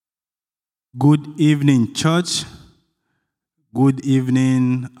Good evening, church. Good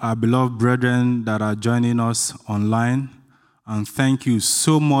evening, our beloved brethren that are joining us online. And thank you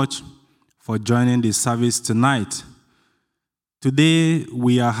so much for joining the service tonight. Today,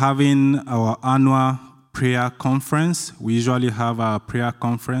 we are having our annual prayer conference. We usually have our prayer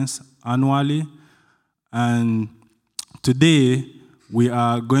conference annually. And today, we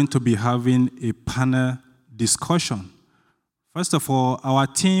are going to be having a panel discussion. First of all, our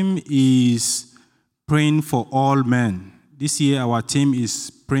theme is praying for all men. This year, our theme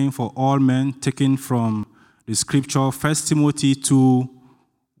is praying for all men, taken from the scripture 1 Timothy 2,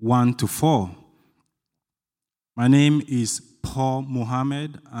 1-4. My name is Paul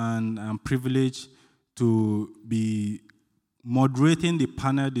Muhammad, and I'm privileged to be moderating the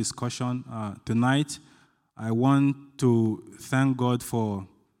panel discussion tonight. I want to thank God for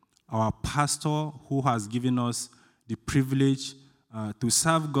our pastor who has given us the privilege to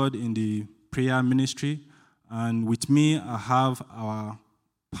serve God in the prayer ministry. And with me, I have our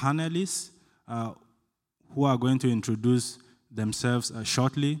panelists who are going to introduce themselves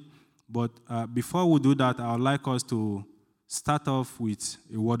shortly. But before we do that, I would like us to start off with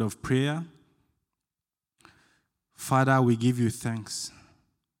a word of prayer. Father, we give you thanks.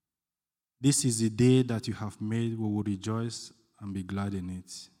 This is the day that you have made. We will rejoice and be glad in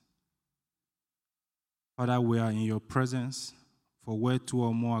it. Father, we are in your presence, for where two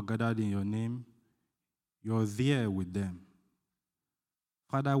or more are gathered in your name, you're there with them.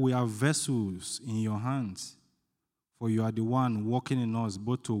 Father, we are vessels in your hands, for you are the one working in us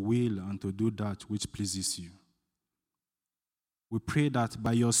both to will and to do that which pleases you. We pray that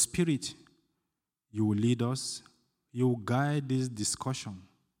by your Spirit, you will lead us, you will guide this discussion,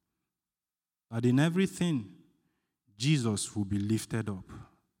 that in everything, Jesus will be lifted up.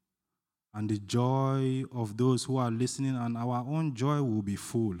 And the joy of those who are listening and our own joy will be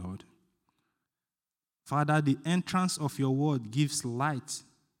full, Lord. Father, the entrance of your word gives light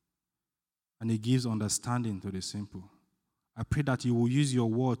and it gives understanding to the simple. I pray that you will use your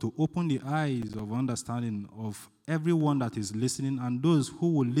word to open the eyes of understanding of everyone that is listening and those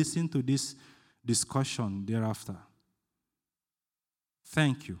who will listen to this discussion thereafter.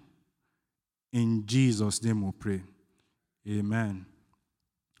 Thank you. In Jesus' name we pray. Amen.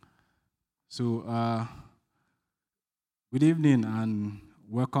 So, good evening and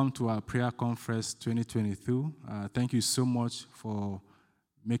welcome to our prayer conference 2022. Thank you so much for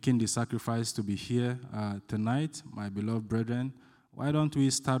making the sacrifice to be here tonight, my beloved brethren. Why don't we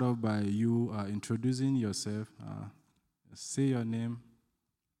start off by you introducing yourself? Say your name.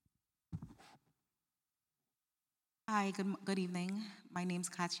 Hi, good evening. My name's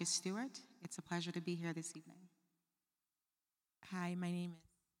Katya Stewart. It's a pleasure to be here this evening.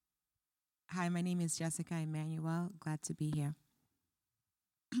 Hi, my name is Jessica Emmanuel. Glad to be here.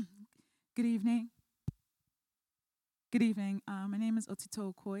 Good evening. Good evening. My name is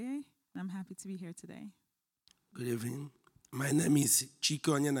Otito Okoye, and I'm happy to be here today. Good evening. My name is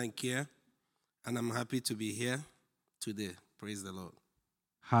Chico Onyenankia, and I'm happy to be here today. Praise the Lord.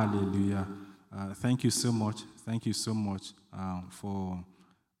 Hallelujah. Thank you so much. Thank you so much for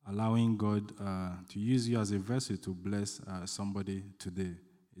allowing God to use you as a vessel to bless somebody today.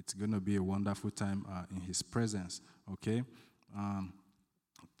 It's going to be a wonderful time in his presence, okay?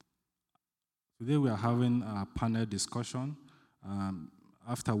 Today we are having a panel discussion.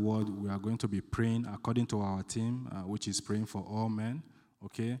 Afterward, we are going to be praying according to our theme, which is praying for all men,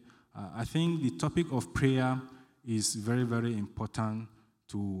 okay? I think the topic of prayer is very, very important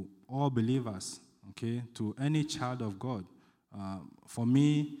to all believers, okay? To any child of God. For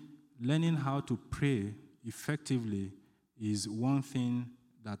me, learning how to pray effectively is one thing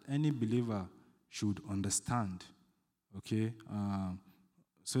that any believer should understand, okay?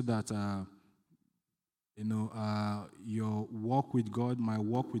 So that, your walk with God, my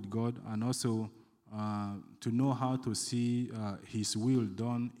walk with God, and also to know how to see his will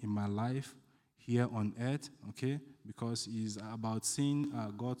done in my life here on earth, okay? Because it's about seeing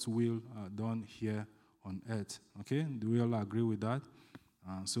God's will done here on earth, okay? Do we all agree with that?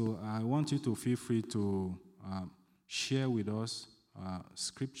 So I want you to feel free to share with us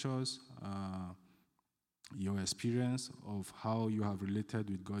scriptures, your experience of how you have related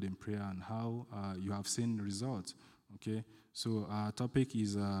with God in prayer and how you have seen results, okay? So our topic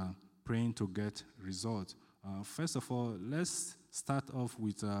is praying to get results. First of all, let's start off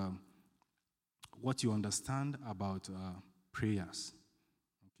with what you understand about prayers,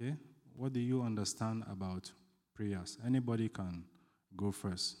 okay? What do you understand about prayers? Anybody can go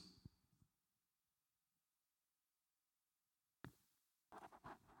first.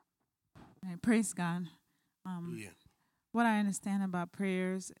 All right, praise God. Yeah. What I understand about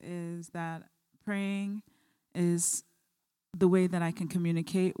prayers is that praying is the way that I can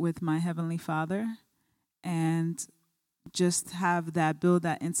communicate with my Heavenly Father and just build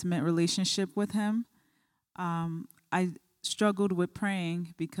that intimate relationship with Him. I struggled with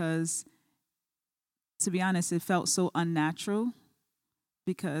praying because, to be honest, it felt so unnatural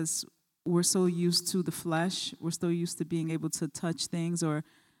because we're so used to the flesh. We're so used to being able to touch things or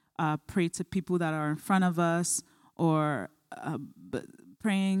pray to people that are in front of us, or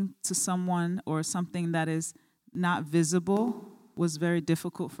praying to someone or something that is not visible was very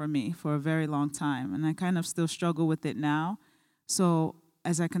difficult for me for a very long time. And I kind of still struggle with it now. So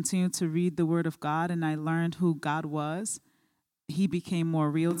as I continued to read the Word of God and I learned who God was, He became more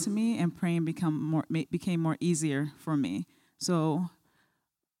real to me, and praying became more easier for me. So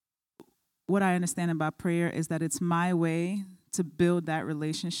what I understand about prayer is that it's my way to build that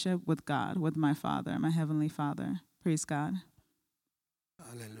relationship with God, with my Father, my Heavenly Father. Praise God.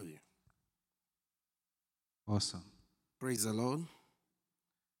 Hallelujah. Awesome. Praise the Lord.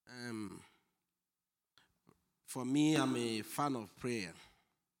 For me, I'm a fan of prayer.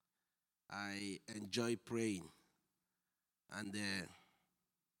 I enjoy praying. And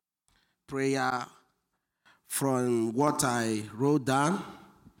prayer, from what I wrote down,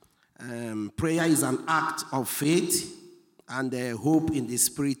 prayer is an act of faith and hope in the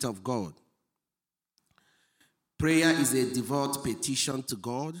Spirit of God. Prayer is a devout petition to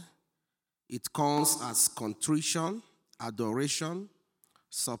God. It comes as contrition, adoration,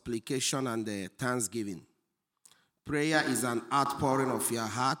 supplication, and thanksgiving. Prayer is an outpouring of your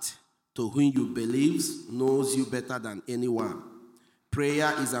heart to whom you believe knows you better than anyone.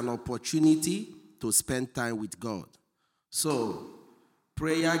 Prayer is an opportunity to spend time with God. So,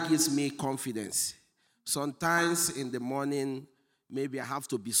 prayer gives me confidence. Sometimes in the morning, maybe I have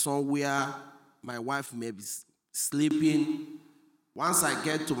to be somewhere. My wife may be sleeping. Once I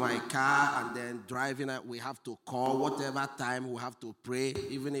get to my car and then driving, we have to call whatever time we have to pray,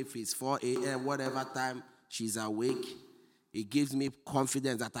 even if it's 4 a.m., whatever time she's awake. It gives me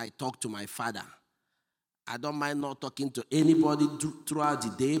confidence that I talk to my Father. I don't mind not talking to anybody throughout the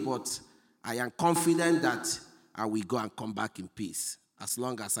day, but I am confident that I will go and come back in peace as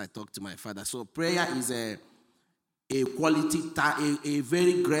long as I talk to my Father. So prayer is a quality time, a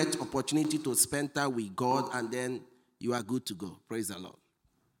very great opportunity to spend time with God, and then you are good to go. Praise the Lord.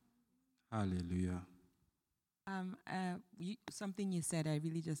 Hallelujah. Something you said,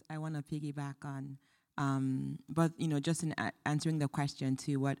 I want to piggyback on. But, just in answering the question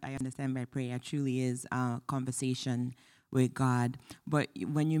to what I understand by prayer truly is a conversation with God. But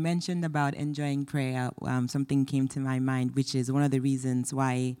when you mentioned about enjoying prayer, something came to my mind, which is one of the reasons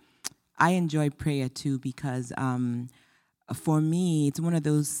why I enjoy prayer too, because for me, it's one of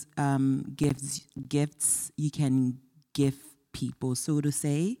those gifts you can give people, so to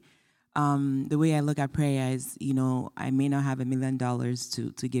say. The way I look at prayer is, I may not have $1 million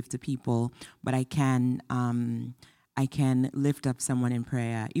to give to people, but I can lift up someone in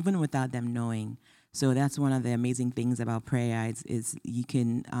prayer, even without them knowing. So that's one of the amazing things about prayer is you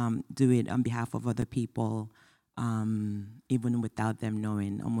can do it on behalf of other people, even without them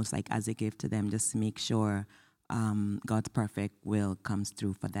knowing, almost like as a gift to them, just to make sure God's perfect will comes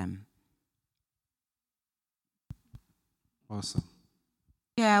through for them. Awesome.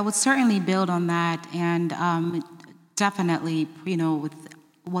 Yeah, I would certainly build on that, and definitely, with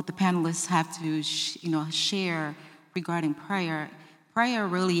what the panelists have to, share regarding prayer. Prayer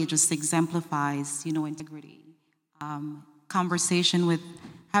really just exemplifies, integrity, having conversation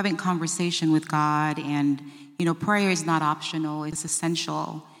with God, and prayer is not optional; it's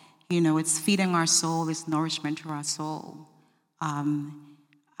essential. It's feeding our soul, it's nourishment to our soul.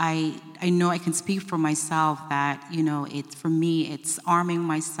 I know I can speak for myself that, for me, it's arming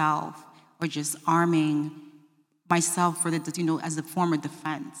myself, or just arming myself for as a form of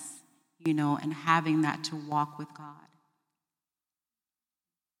defense, and having that to walk with God.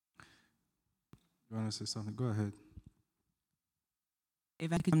 You want to say something? Go ahead.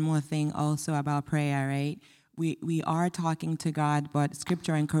 If I could, one more thing also about prayer, right? We are talking to God, but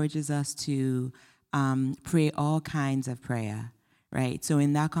Scripture encourages us to pray all kinds of prayer. Right, so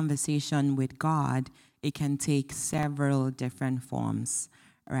in that conversation with God, it can take several different forms,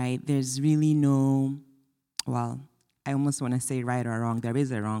 right? There's really I almost want to say right or wrong. There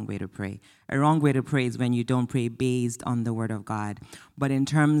is a wrong way to pray. A wrong way to pray is when you don't pray based on the word of God. But in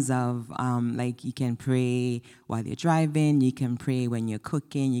terms of, like, you can pray while you're driving, you can pray when you're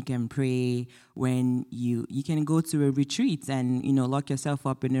cooking, you can pray when you can go to a retreat and, lock yourself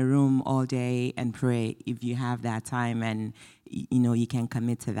up in a room all day and pray if you have that time and, you can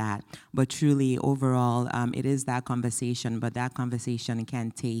commit to that. But truly, overall, it is that conversation, but that conversation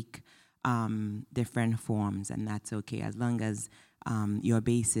can take different forms, and that's okay as long as your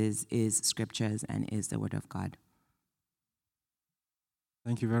basis is scriptures and is the word of God.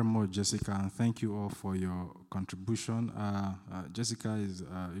 Thank you very much, Jessica, and thank you all for your contribution. Jessica is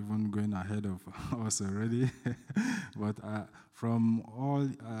even going ahead of us already, but from all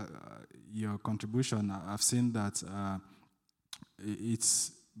your contribution, I've seen that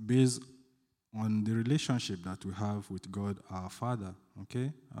it's based on the relationship that we have with God, our Father,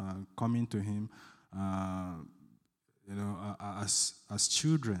 okay? Coming to Him, as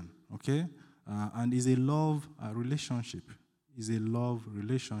children, okay? And it's a love relationship. It's a love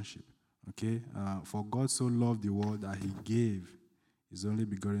relationship, okay? For God so loved the world that He gave His only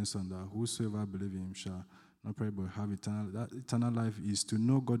begotten Son, that whosoever believes in Him shall not perish but have eternal life. That eternal life is to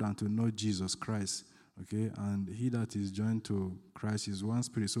know God and to know Jesus Christ, okay? And he that is joined to Christ is one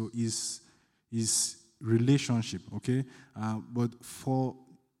spirit. So is relationship, okay? But for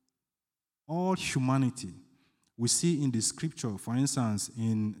all humanity, we see in the scripture, for instance,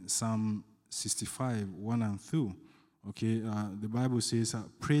 in Psalm 65, 1 and 2, okay, the Bible says,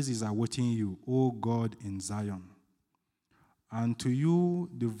 praise is awaiting you, O God in Zion. And to you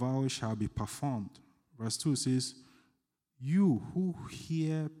the vow shall be performed. Verse 2 says, you who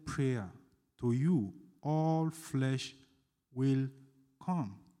hear prayer, to you all flesh will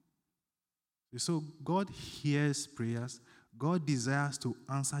come. So God hears prayers. God desires to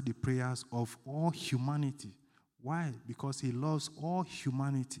answer the prayers of all humanity. Why? Because He loves all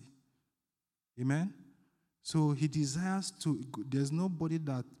humanity. Amen? So He desires to, there's nobody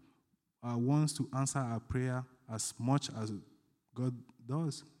that wants to answer our prayer as much as God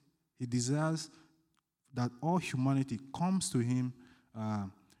does. He desires that all humanity comes to Him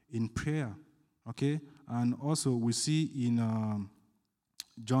in prayer. Okay? And also we see in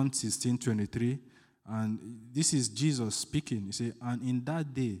John 16:23, and this is Jesus speaking. He said, and in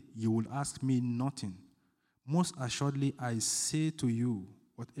that day you will ask me nothing. Most assuredly I say to you,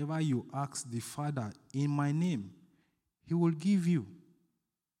 whatever you ask the Father in my name, He will give you.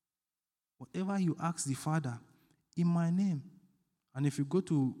 Whatever you ask the Father in my name. And if you go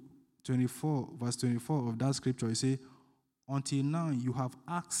to verse 24 of that scripture, it says, until now you have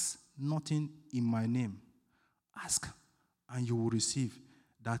asked nothing in my name. Ask and you will receive,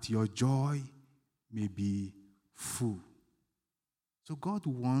 that your joy may be full. So God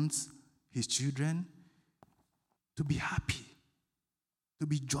wants His children to be happy, to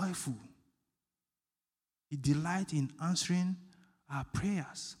be joyful. He delights in answering our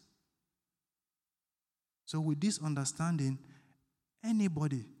prayers. So with this understanding,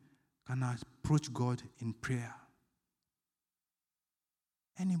 anybody can approach God in prayer.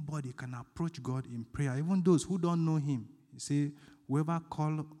 Anybody can approach God in prayer, even those who don't know Him. He say, whoever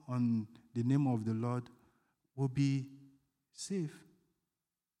call on the name of the Lord will be saved.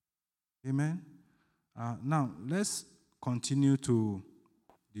 Amen? Now, let's continue to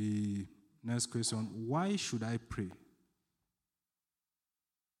the next question. Why should I pray?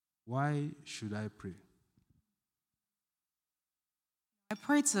 Why should I pray? I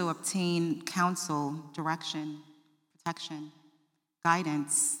pray to obtain counsel, direction, protection,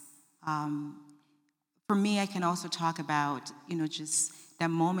 guidance. For me, I can also talk about, just that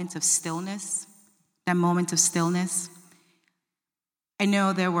moment of stillness, I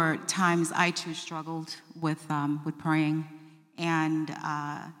know there were times I too struggled with praying, and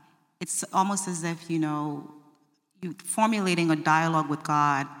it's almost as if, you're formulating a dialogue with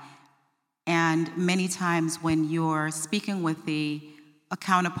God, and many times when you're speaking with a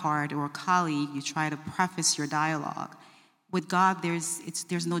counterpart or a colleague, you try to preface your dialogue. With God,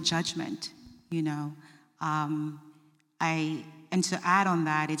 there's no judgment, And to add on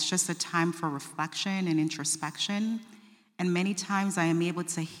that, it's just a time for reflection and introspection. And many times I am able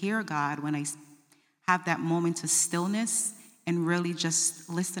to hear God when I have that moment of stillness and really just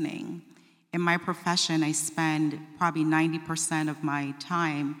listening. In my profession, I spend probably 90% of my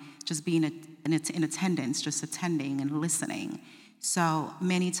time just being in attendance, just attending and listening. So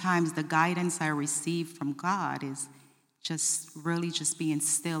many times the guidance I receive from God is just really just being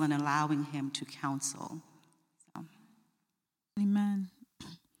still and allowing Him to counsel. So. Amen.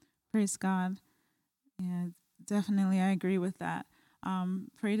 Praise God. Yeah, definitely I agree with that.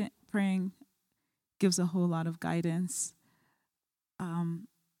 Praying gives a whole lot of guidance.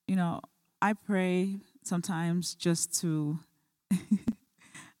 You know, I pray sometimes just to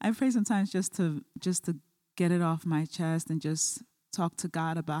just to get it off my chest and just talk to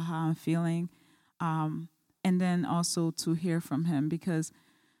God about how I'm feeling, and then also to hear from Him, because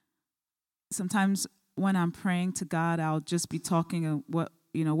sometimes when I'm praying to God, I'll just be talking of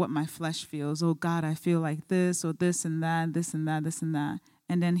what my flesh feels. Oh God, I feel like this or this and that, this and that, this and that,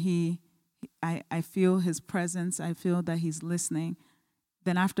 and then I feel His presence. I feel that He's listening.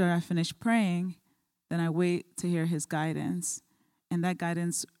 Then after I finish praying, then I wait to hear His guidance. And that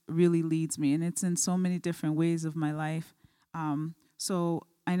guidance really leads me. And it's in so many different ways of my life. So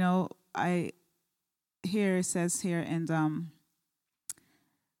I know it says here in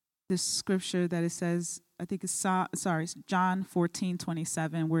this scripture that it says, I think it's John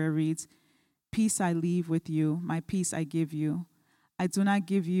 14:27, where it reads, "Peace I leave with you, my peace I give you. I do not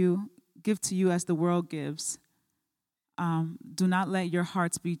give to you as the world gives. Do not let your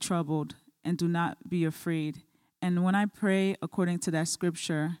hearts be troubled, and do not be afraid." And when I pray according to that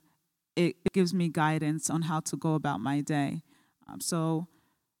scripture, it gives me guidance on how to go about my day. So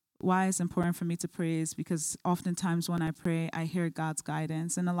why it's important for me to pray is because oftentimes when I pray, I hear God's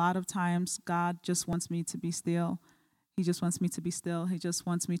guidance. And a lot of times, God just wants me to be still. He just wants me to be still. He just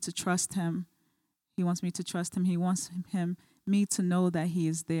wants me to trust Him. He wants me to trust Him. He wants me to know that He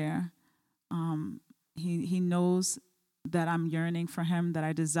is there. He knows that I'm yearning for Him, that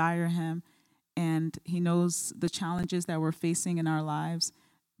I desire Him, and He knows the challenges that we're facing in our lives,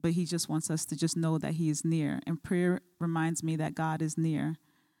 but He just wants us to just know that He is near. And prayer reminds me that God is near.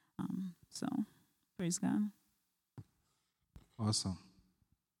 So, praise God. Awesome.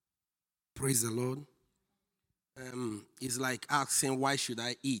 Praise the Lord. It's like asking, why should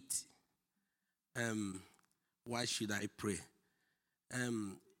I eat? Why should I pray?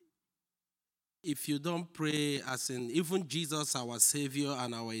 If you don't pray, as in even Jesus, our Savior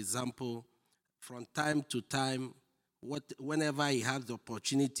and our example, from time to time, whenever he has the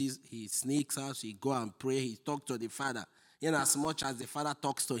opportunities, he sneaks out, he go and pray, he talk to the Father. In as much as the Father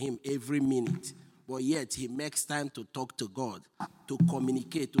talks to him every minute, but yet he makes time to talk to God, to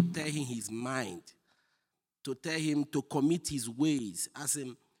communicate, to tell him his mind, to tell him to commit his ways. As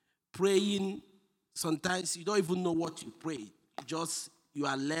in praying, sometimes you don't even know what you pray. Just you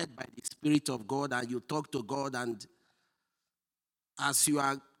are led by the Spirit of God and you talk to God, and as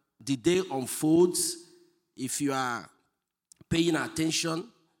the day unfolds, if you are paying attention,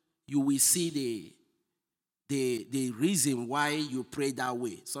 you will see the reason why you prayed that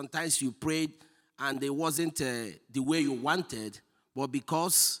way. Sometimes you prayed and it wasn't the way you wanted, but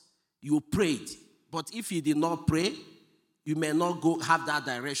because you prayed. But if you did not pray, you may not have that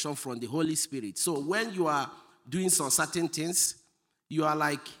direction from the Holy Spirit. So when you are doing some certain things, you are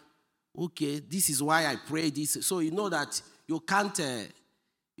like, okay, this is why I pray this. So you know that you can't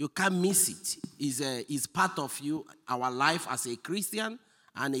miss it. It's part of you, our life as a Christian,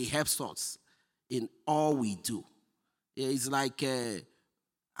 and it helps us in all we do. It's like,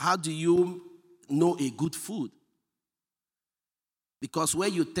 how do you know a good food? Because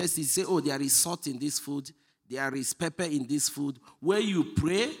when you taste it, you say, oh, there is salt in this food, there is pepper in this food. When you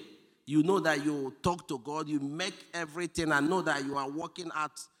pray, you know that you talk to God, you make everything and know that you are working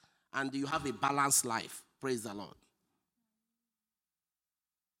out and you have a balanced life. Praise the Lord.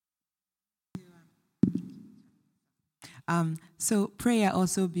 So prayer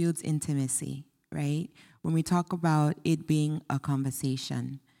also builds intimacy, right? When we talk about it being a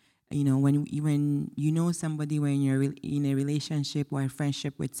conversation, you know, when you know somebody, when you're in a relationship or a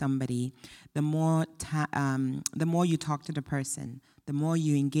friendship with somebody, the more you talk to the person, the more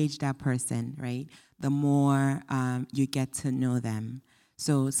you engage that person, right? The more you get to know them.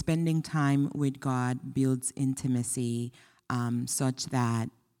 So spending time with God builds intimacy, such that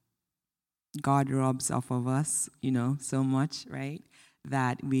God rubs off of us, you know, so much, right?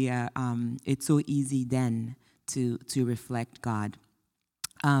 That we are. It's so easy then to reflect God.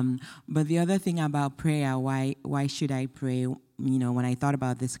 But the other thing about prayer, why should I pray? You know, when I thought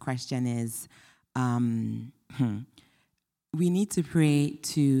about this question is, we need to pray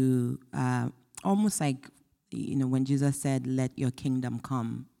to almost like, you know, when Jesus said, "Let your kingdom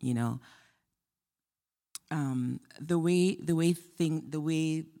come." You know, the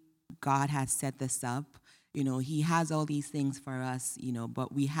way God has set this up, you know, He has all these things for us, you know,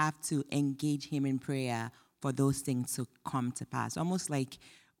 but we have to engage Him in prayer for those things to come to pass. Almost like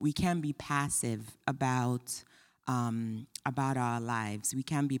we can be passive about our lives. We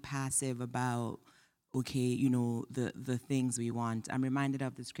can be passive about okay, the things we want. I'm reminded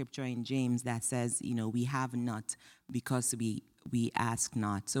of the scripture in James that says, we have not because we ask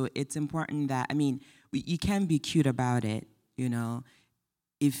not. So it's important that, you can be cute about it,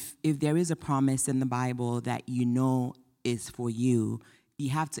 If there is a promise in the Bible that is for you, you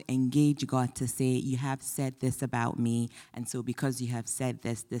have to engage God to say, you have said this about me, and so because you have said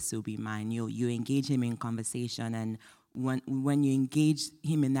this, this will be mine. You engage him in conversation, and when you engage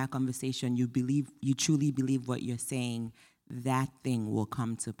him in that conversation, you truly believe what you're saying, that thing will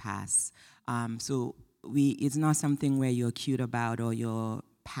come to pass. So it's not something where you're cute about or you're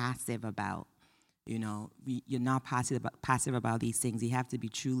passive about. You're not passive about these things. You have to be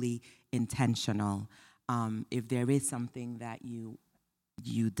truly intentional. If there is something that you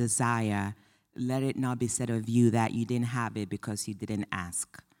desire, let it not be said of you that you didn't have it because you didn't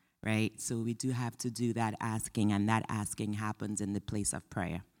ask, right? So we do have to do that asking, and that asking happens in the place of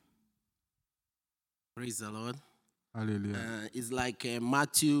prayer. Praise the Lord. Hallelujah. It's like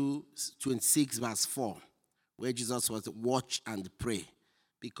Matthew 26, verse 4, where Jesus was watch and pray.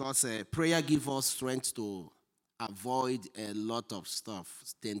 Because prayer gives us strength to avoid a lot of stuff,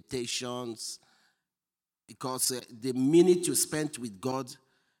 temptations. Because the minute you spend with God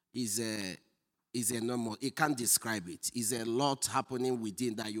is enormous. You can't describe it. It's a lot happening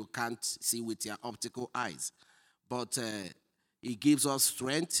within that you can't see with your optical eyes. But it gives us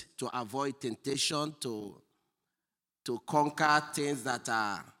strength to avoid temptation, to conquer things that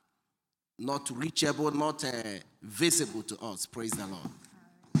are not reachable, not visible to us. Praise the Lord.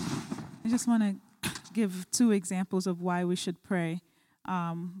 I just want to give two examples of why we should pray.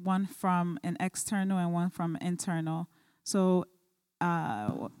 One from an external and one from internal. So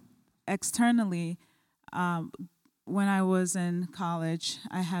externally, when I was in college,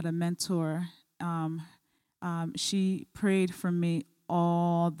 I had a mentor. She prayed for me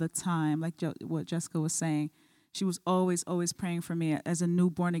all the time, like what Jessica was saying. She was always praying for me as a new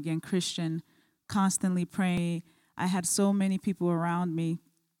born-again Christian, constantly praying. I had so many people around me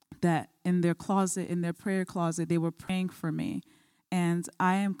that in their prayer closet, they were praying for me. And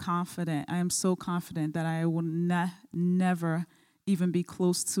I am so confident that I will never even be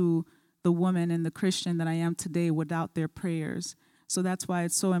close to the woman and the Christian that I am today without their prayers. So that's why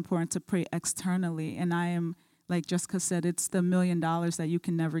it's so important to pray externally. And I am, like Jessica said, it's the $1 million that you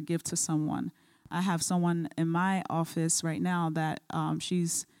can never give to someone. I have someone in my office right now that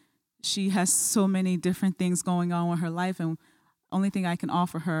she has so many different things going on with her life, and only thing I can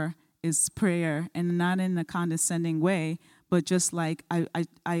offer her is prayer, and not in a condescending way, but just like I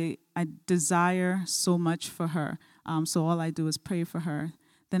desire so much for her. So all I do is pray for her.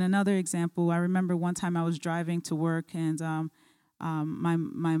 Then another example, I remember one time I was driving to work, and my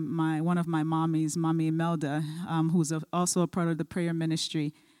one of my mommies, Mommy Imelda, who's also a part of the prayer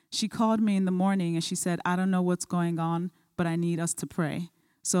ministry, she called me in the morning and she said, I don't know what's going on, but I need us to pray.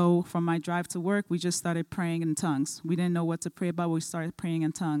 So from my drive to work, we just started praying in tongues. We didn't know what to pray about, but we started praying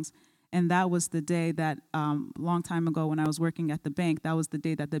in tongues. And that was the day that, long time ago when I was working at the bank, that was the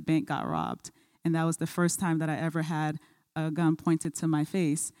day that the bank got robbed. And that was the first time that I ever had a gun pointed to my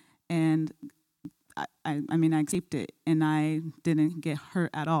face. And I escaped it, and I didn't get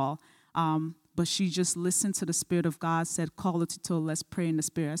hurt at all. But she just listened to the Spirit of God, said, call it to, let's pray in the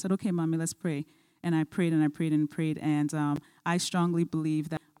Spirit. I said, okay, Mommy, let's pray. And I prayed and I prayed and prayed. And I strongly believe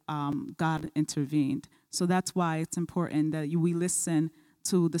that God intervened. So that's why it's important that we listen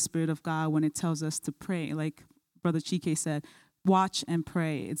to the Spirit of God when it tells us to pray. Like Brother Chike said, watch and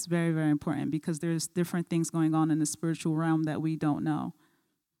pray. It's very, very important because there's different things going on in the spiritual realm that we don't know.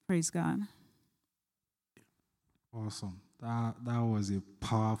 Praise God. Awesome. That was a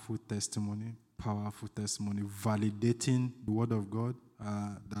powerful testimony, validating the Word of God,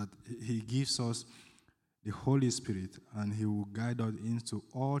 that He gives us the Holy Spirit, and He will guide us into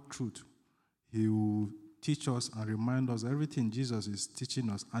all truth. He will teach us and remind us everything Jesus is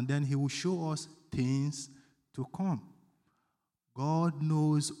teaching us, and then He will show us things to come. God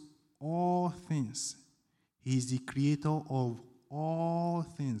knows all things. He is the creator of all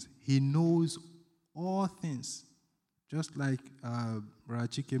things. He knows all things. Just like Brother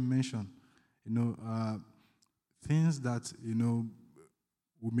Chike mentioned, things that,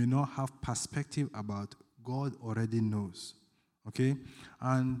 we may not have perspective about, God already knows. Okay?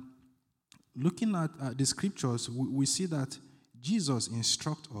 And looking at the scriptures, we see that Jesus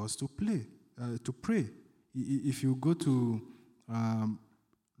instructs us to pray. If you go to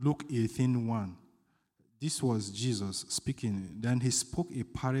Luke 18:1, this was Jesus speaking. Then He spoke a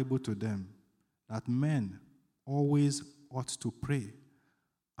parable to them that men always ought to pray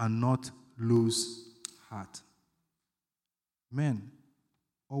and not lose heart. Men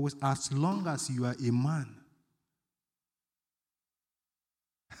Always, as long as you are a man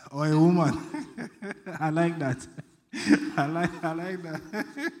or a woman. I like that. I like that.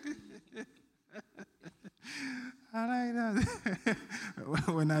 I like that.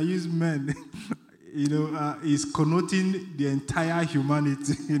 When I use men, it's connoting the entire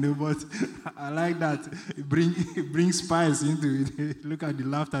humanity, but I like that. It brings spice into it. Look at the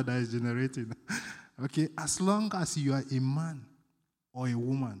laughter that is generating. Okay, as long as you are a man or a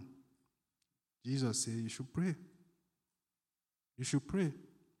woman, Jesus said you should pray. You should pray.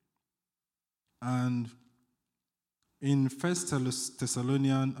 And in 1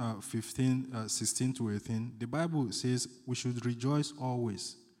 Thessalonians 15, 16 to 18, the Bible says we should rejoice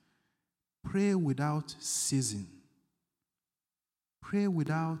always. Pray without ceasing. Pray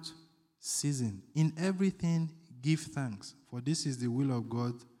without ceasing. In everything, give thanks, for this is the will of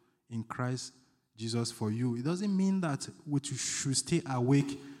God in Christ Jesus for you. It doesn't mean that we should stay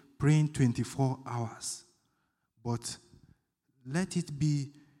awake praying 24 hours, but let it be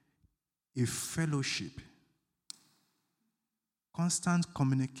a fellowship, constant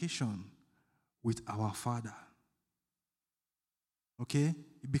communication with our Father. Okay?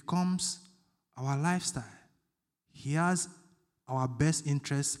 It becomes our lifestyle. He has our best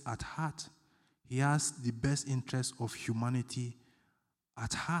interests at heart. He has the best interests of humanity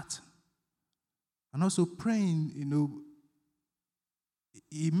at heart. And also praying,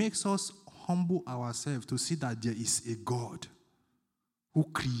 it makes us humble ourselves to see that there is a God who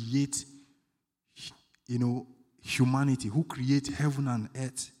creates, humanity, who creates heaven and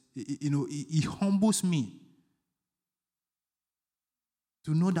earth. It humbles me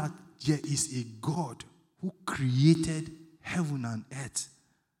to know that there is a God who created heaven and earth,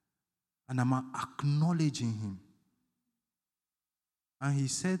 and I'm acknowledging him. And he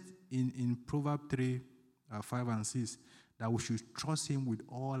said in Proverbs 3, 5 and 6, that we should trust him with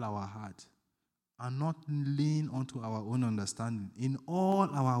all our heart and not lean onto our own understanding. In all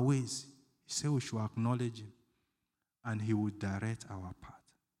our ways, he said we should acknowledge him, and he will direct our path.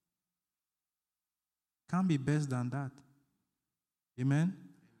 Can't be best than that. Amen?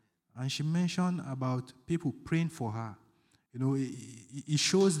 And she mentioned about people praying for her. It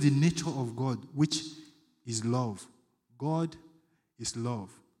shows the nature of God, which is love. God is love.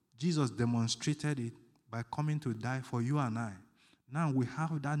 Jesus demonstrated it by coming to die for you and I. Now we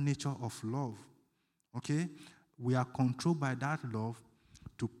have that nature of love. Okay? We are controlled by that love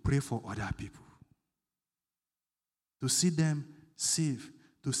to pray for other people, to see them saved,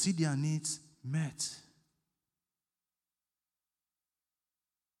 to see their needs met.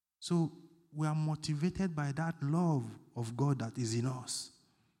 So we are motivated by that love of God that is in us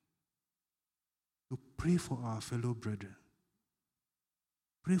to pray for our fellow brethren.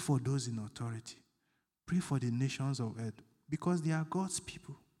 Pray for those in authority. Pray for the nations of earth, because they are God's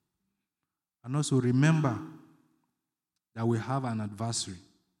people. And also remember that we have an adversary.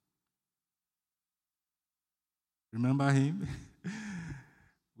 Remember him?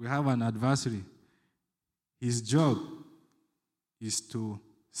 We have an adversary. His job is to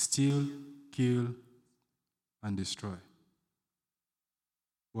steal, kill, and destroy.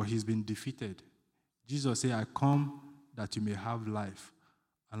 But he's been defeated. Jesus said, I come that you may have life,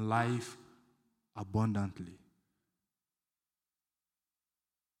 and life abundantly.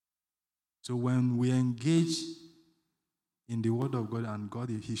 So when we engage in the Word of God and God,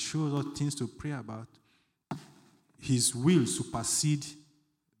 he shows us things to pray about, his will supersedes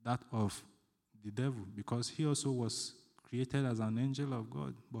that of the devil, because he also was created as an angel of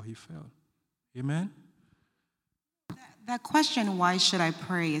God, but he fell. Amen? That question, why should I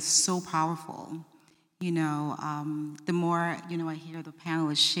pray, is so powerful. The more, I hear the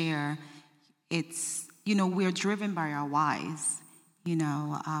panelists share, it's, we're driven by our whys.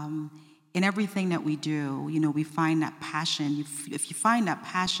 In everything that we do, we find that passion. If you find that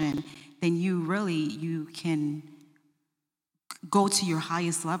passion, then you can go to your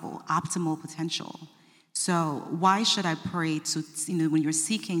highest level, optimal potential. So why should I pray? To, when you're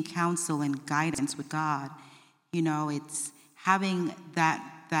seeking counsel and guidance with God, it's having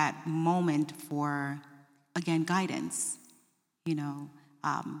that moment for, again, guidance,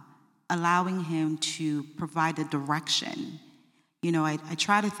 allowing him to provide the direction. I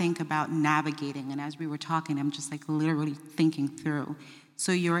try to think about navigating, and as we were talking, I'm just like literally thinking through.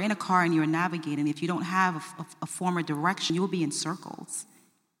 So you're in a car and you're navigating. If you don't have a form of direction, you'll be in circles,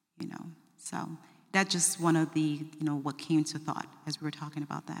 So that's just one of the, what came to thought as we were talking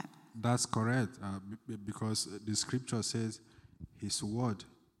about that. That's correct, because the scripture says his word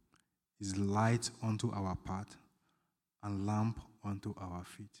is light unto our path and lamp unto our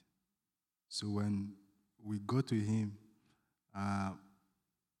feet. So when we go to him,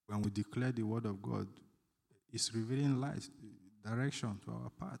 when we declare the word of God, it's revealing light, direction to our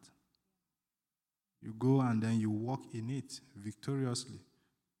path. You go and then you walk in it victoriously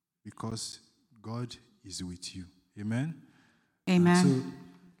because God is with you. Amen? Amen. So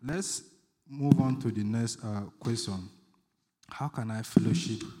let's move on to the next question. How can I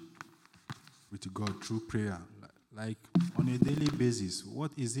fellowship with God through prayer? Like on a daily basis,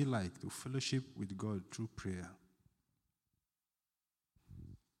 what is it like to fellowship with God through prayer?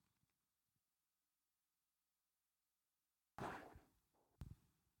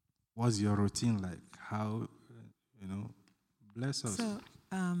 What's your routine like? How, bless us. So,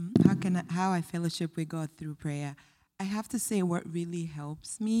 how I fellowship with God through prayer? I have to say, what really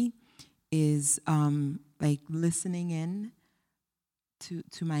helps me is like listening in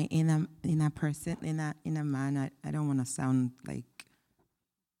to my inner person, inner man. I don't want to sound like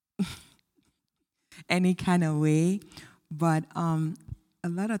any kind of way, but a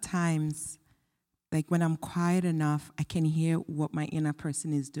lot of times, like when I'm quiet enough, I can hear what my inner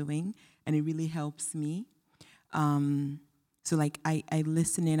person is doing, and it really helps me. So like I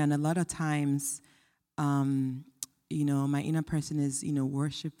listen in, and a lot of times, my inner person is,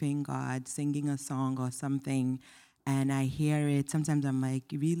 worshiping God, singing a song or something, and I hear it. Sometimes I'm like,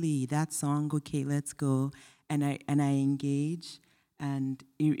 really, that song? Okay, let's go. And I engage, and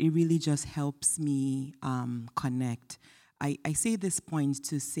it really just helps me connect. I say this point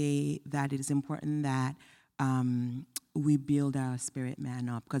to say that it is important that we build our spirit man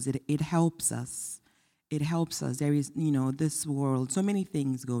up, because it helps us. It helps us. There is, this world, so many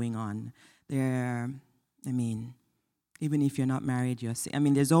things going on. Even if you're not married,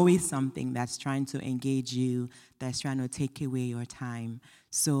 there's always something that's trying to engage you, that's trying to take away your time.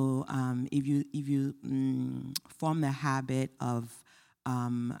 So if you form the habit of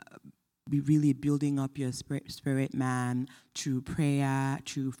be really building up your spirit man through prayer,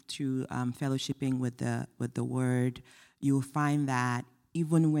 through fellowshipping with the word, you'll find that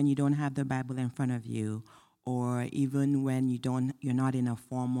even when you don't have the Bible in front of you, or even when you're not in a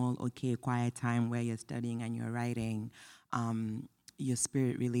formal, quiet time where you're studying and you're writing, your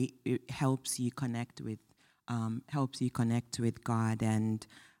spirit really it helps you connect with God, and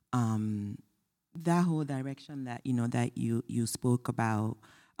that whole direction that that you spoke about.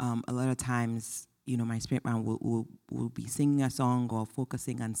 A lot of times, my spirit man will be singing a song or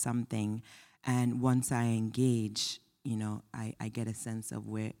focusing on something, and once I engage, I get a sense of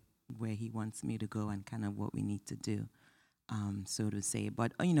where he wants me to go and kind of what we need to do, so to say.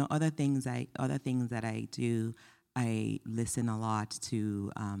 But other things that I do, I listen a lot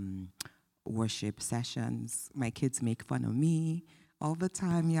to worship sessions. My kids make fun of me all the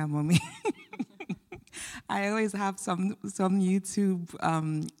time. Yeah, mommy. I always have some YouTube.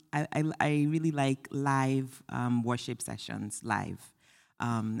 I really like live worship sessions live.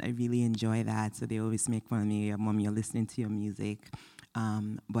 I really enjoy that. So they always make fun of me. Mom, you're listening to your music.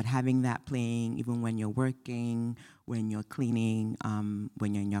 But having that playing, even when you're working, when you're cleaning,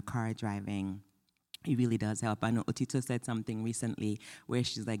 when you're in your car driving, it really does help. I know Otito said something recently where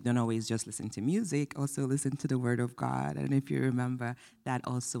she's like, don't always just listen to music, also listen to the Word of God. And if you remember, that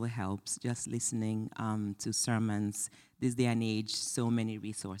also helps, just listening to sermons. This day and age, so many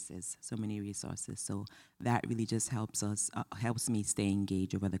resources. So that really just helps me stay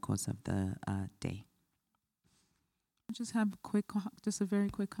engaged over the course of the day. I just have a very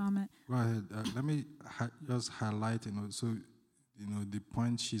quick comment. Go ahead. Let me just highlight, so the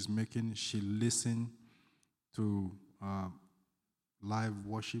point she's making. She listened to live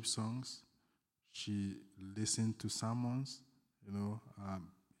worship songs. She listened to sermons,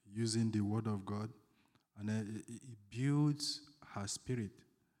 using the Word of God, and it builds her spirit.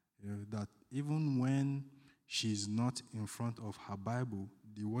 That even when she's not in front of her Bible,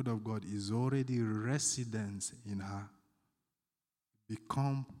 the Word of God is already resident in her,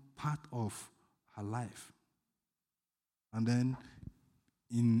 become part of her life. And then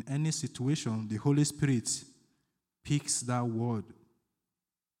in any situation, the Holy Spirit picks that word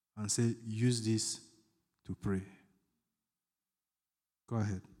and say, use this to pray. Go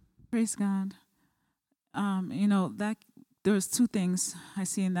ahead. Praise God. That there's two things I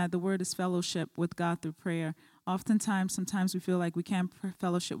see in that. The word is fellowship with God through prayer. Sometimes we feel like we can't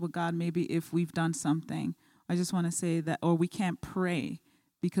fellowship with God maybe if we've done something. I just want to say that, or we can't pray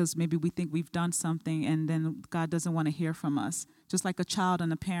because maybe we think we've done something and then God doesn't want to hear from us. Just like a child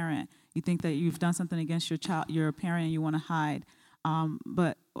and a parent. You think that you've done something against your child, your parent, and you want to hide.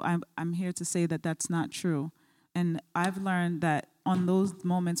 But I'm here to say that that's not true. And I've learned that on those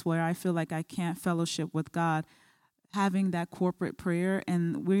moments where I feel like I can't fellowship with God, having that corporate prayer,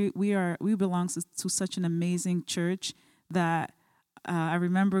 and we belong to such an amazing church that I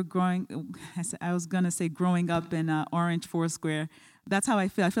remember I was going to say growing up in Orange Foursquare. That's how I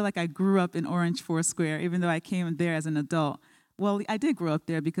feel. I feel like I grew up in Orange Foursquare, even though I came there as an adult. Well, I did grow up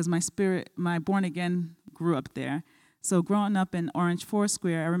there because my born again grew up there. So growing up in Orange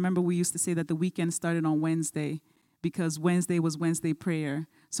Foursquare, I remember we used to say that the weekend started on Wednesday because Wednesday was Wednesday prayer.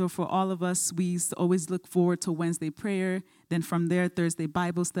 So for all of us, we used to always look forward to Wednesday prayer. Then from there, Thursday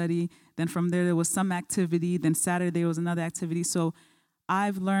Bible study. Then from there was some activity. Then Saturday was another activity. So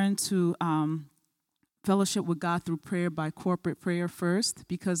I've learned to fellowship with God through prayer by corporate prayer first,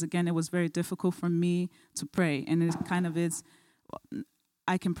 because again, it was very difficult for me to pray. And it kind of is,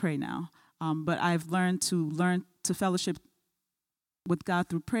 I can pray now. But I've learned to fellowship with God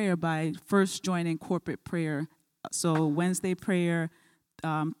through prayer by first joining corporate prayer. So Wednesday prayer,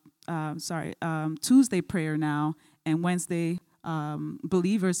 Tuesday prayer now, and Wednesday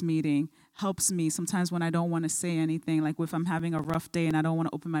believers meeting helps me sometimes when I don't want to say anything, like if I'm having a rough day and I don't want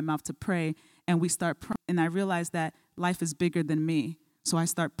to open my mouth to pray, and we start praying, and I realize that life is bigger than me. So I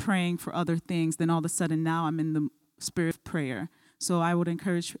start praying for other things, then all of a sudden now I'm in the spirit of prayer. So I would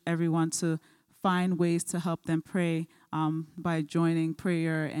encourage everyone to find ways to help them pray by joining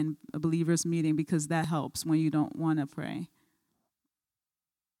prayer and a believers meeting, because that helps when you don't want to pray.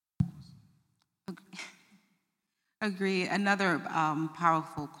 Agree. Another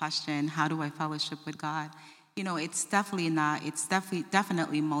powerful question: how do I fellowship with God? You know, it's definitely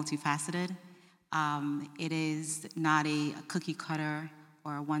multifaceted. It is not a cookie cutter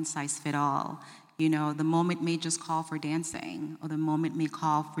or a one size fit all. You know, the moment may just call for dancing, or the moment may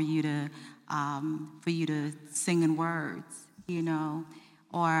call for you to sing in words. You know,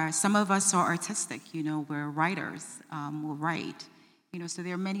 or some of us are artistic. You know, we're writers. We'll write. You know, so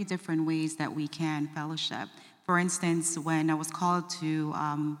there are many different ways that we can fellowship. For instance, when I was called to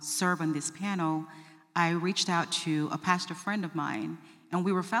serve on this panel, I reached out to a pastor friend of mine, and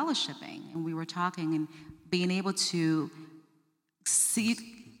we were fellowshipping, and we were talking, and being able to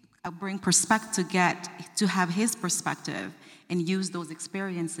bring perspective, to have his perspective, and use those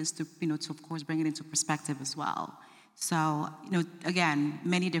experiences to of course bring it into perspective as well. So, again,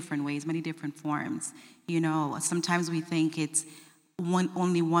 many different ways, many different forms. Sometimes we think it's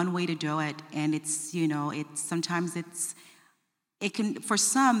only one way to do it, and it can, for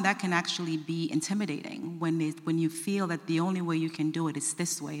some, that can actually be intimidating when you feel that the only way you can do it is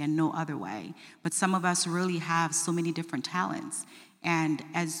this way and no other way. But some of us really have so many different talents, and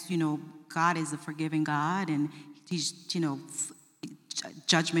as God is a forgiving God, and He's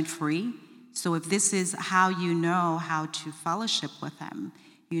judgment free. So if this is how you know how to fellowship with Him,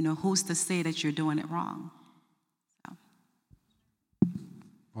 who's to say that you're doing it wrong? So.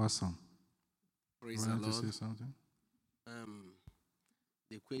 Awesome. Praise the Lord. To say something?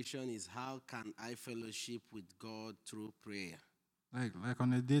 The question is, how can I fellowship with God through prayer? Like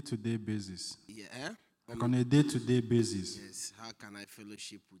on a day-to-day basis. Yeah. Like on a day-to-day basis. Yes. How can I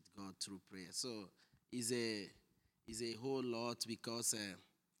fellowship with God through prayer? So it's a whole lot, because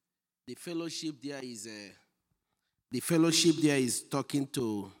the fellowship there is talking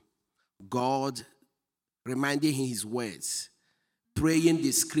to God, reminding Him His words, praying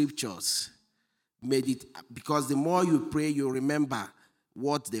the scriptures, because the more you pray, you remember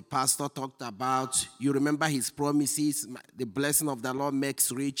what the pastor talked about. You remember his promises. The blessing of the Lord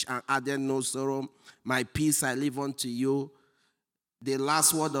makes rich and addeth no sorrow. My peace I leave unto you. The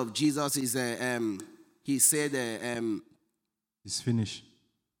last word of Jesus is, he said, it's finished.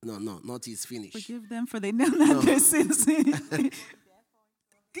 No, not it's finished. Forgive them, for they know not their sins.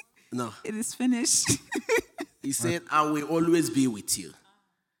 No. It is finished. He said, I will always be with you.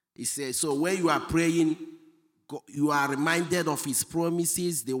 He said, so when you are praying, you are reminded of His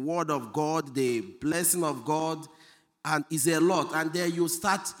promises, the word of God, the blessing of God, and it's a lot. And then you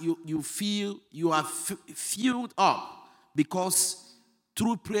feel you are filled up, because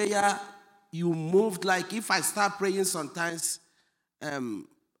through prayer, you moved. Like if I start praying sometimes,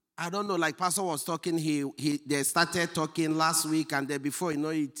 I don't know, like Pastor was talking, they started talking last week, and then before you know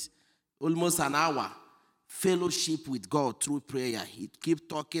it, almost an hour, fellowship with God through prayer. He keep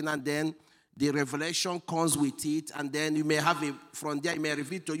talking, and then the revelation comes with it, and then you may have from there, it may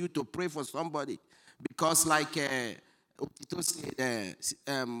reveal to you to pray for somebody. Because like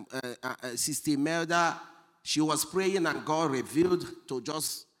Sister Melda, she was praying, and God revealed to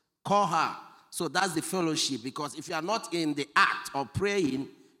just call her. So that's the fellowship, because if you are not in the act of praying,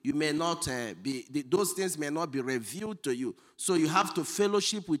 you may not those things may not be revealed to you. So you have to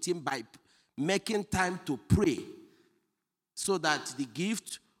fellowship with Him by making time to pray, so that the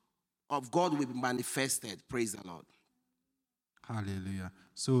gift of God will be manifested. Praise the Lord. Hallelujah.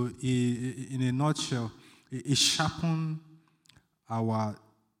 So in a nutshell, it sharpens our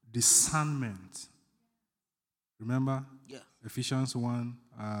discernment. Remember? Yeah. Ephesians 1,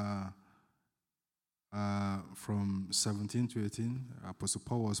 from 17 to 18, Apostle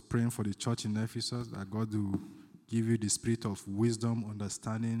Paul was praying for the church in Ephesus that God will give you the spirit of wisdom,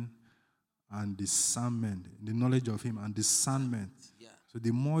 understanding, and discernment, the knowledge of Him and discernment. Yeah. So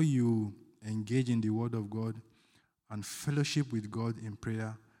the more you engage in the Word of God and fellowship with God in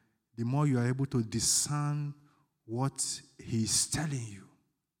prayer, the more you are able to discern what He is telling you.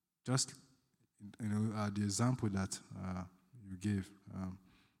 Just, the example that you gave.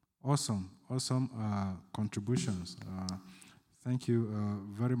 Awesome contributions. Thank you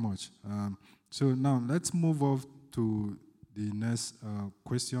very much. So now let's move on to the next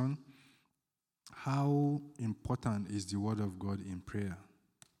question. How important is the Word of God in prayer?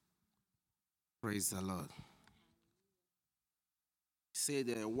 Praise the Lord. Say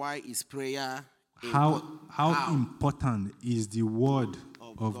why is prayer How important is the Word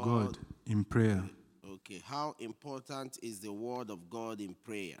of God in prayer? Okay, how important is the Word of God in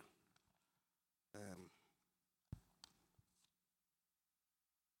prayer?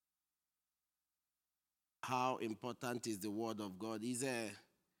 How important is the Word of God?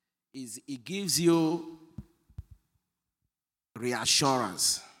 It gives you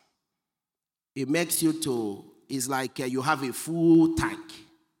reassurance. It makes you to, it's like you have a full tank.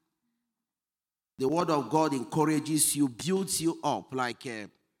 The Word of God encourages you, builds you up. Like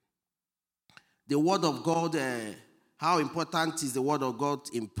the Word of God, how important is the Word of God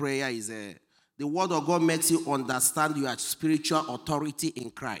in prayer is the Word of God makes you understand your spiritual authority in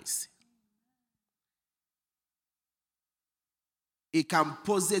Christ. It can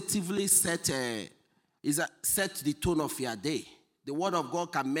positively set the tone of your day. The Word of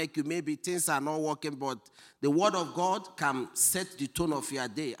God can make you, maybe things are not working, but the Word of God can set the tone of your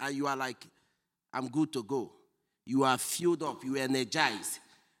day, and you are like, I'm good to go. You are filled up, you are energized.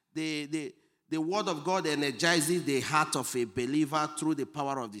 The Word of God energizes the heart of a believer through the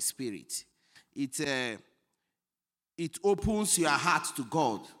power of the Spirit. It opens your heart to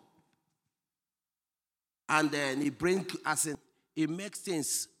God. And then it makes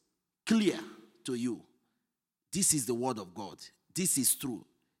things clear to you. This is the Word of God. This is true.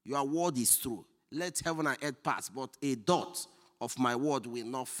 Your word is true. Let heaven and earth pass, but a dot of my word will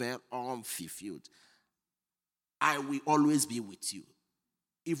not fail unfulfilled. I will always be with you,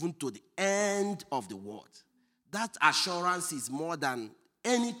 even to the end of the world. That assurance is more than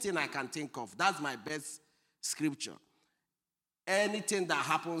anything I can think of. That's my best scripture. Anything that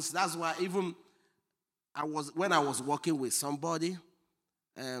happens, that's why even when I was working with somebody,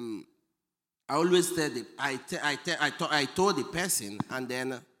 I always said I told the person, and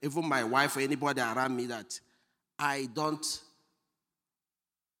then even my wife or anybody around me, that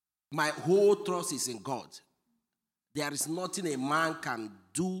my whole trust is in God. There is nothing a man can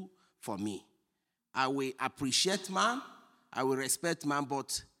do for me. I will appreciate man, I will respect man,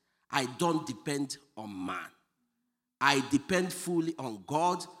 but I don't depend on man. I depend fully on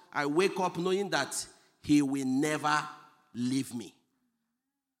God. I wake up knowing that He will never leave me.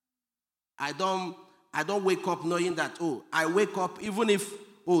 I don't wake up knowing that, I wake up even if,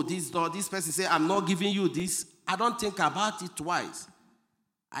 this person say, I'm not giving you this. I don't think about it twice.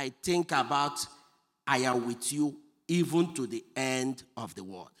 I think about, I am with you even to the end of the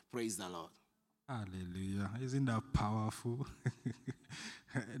world. Praise the Lord. Hallelujah. Isn't that powerful?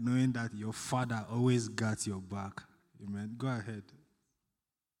 Knowing that your Father always got your back. Amen. Go ahead.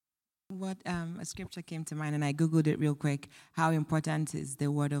 What a scripture came to mind, and I Googled it real quick. How important is the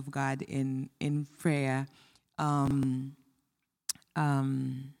Word of God in prayer? The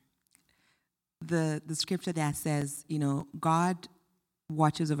scripture that says, God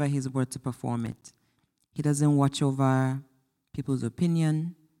watches over His word to perform it. He doesn't watch over people's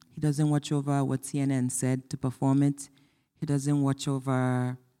opinion. He doesn't watch over what CNN said to perform it. He doesn't watch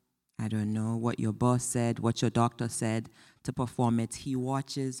over, I don't know, what your boss said, what your doctor said to perform it. He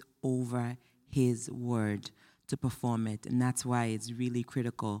watches over His word to perform it. And that's why it's really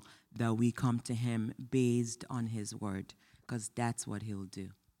critical that we come to Him based on His word, because that's what He'll do.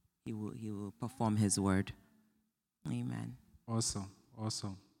 He will perform His word. Amen. Awesome.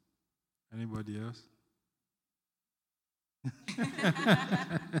 Anybody else?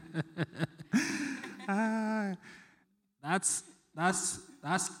 That's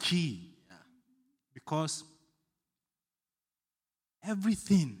key. Because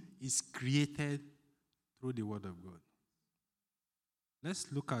everything is created through the Word of God. Let's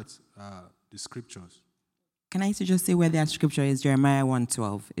look at the scriptures. Can I just say where that scripture is? Jeremiah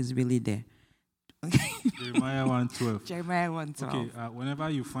 1:12 is really there. Jeremiah 1:12. Jeremiah 1:12. Okay, whenever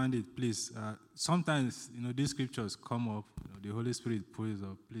you find it, please. Sometimes, these scriptures come up. The Holy Spirit pulls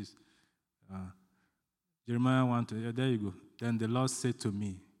up. Please. Jeremiah 1:12. Yeah, there you go. Then the Lord said to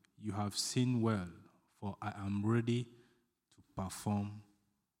me, "You have seen well, for I am ready to perform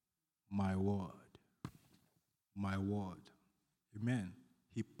my word." My word. Amen.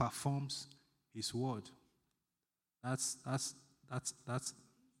 He performs his word. That's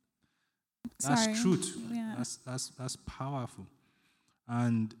Sorry. truth. Yeah. That's powerful.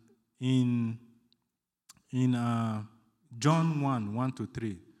 And in John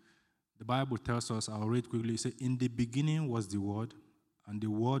 1:1-3, the Bible tells us, I'll read quickly, it says, "In the beginning was the Word, and the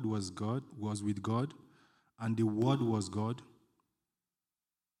Word was with God, and the Word was God.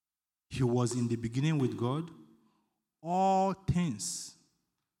 He was in the beginning with God. All things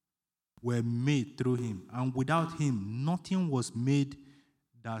were made through him, and without him nothing was made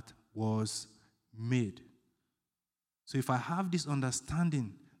that was made." So if I have this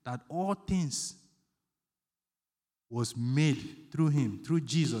understanding that all things was made through him, through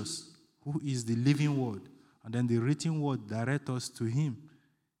Jesus, who is the living word, and then the written word directs us to him,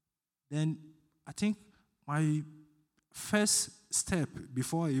 then I think my first step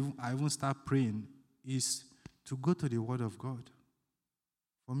before I even start praying is to go to the Word of God.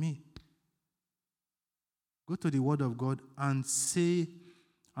 For me, go to the Word of God and say,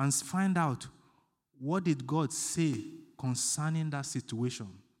 and find out, what did God say concerning that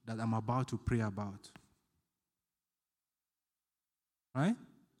situation that I'm about to pray about? Right?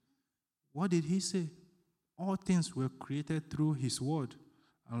 What did he say? All things were created through his word.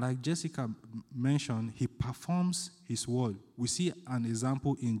 And like Jessica mentioned, he performs his word. We see an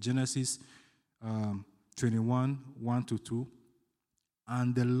example in Genesis 21:1-2.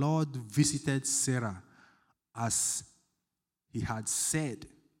 "And the Lord visited Sarah as he had said.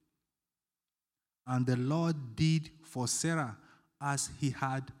 And the Lord did for Sarah as he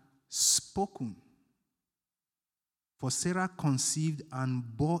had spoken. For Sarah conceived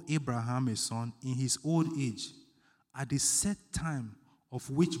and bore Abraham a son in his old age, at the set time of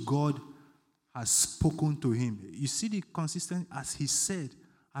which God has spoken to him." You see the consistency, as he said,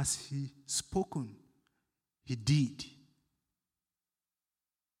 as he spoken, he did.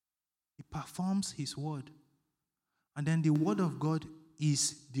 He performs his word. And then the word of God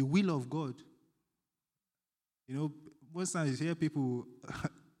is the will of God. Most times you hear people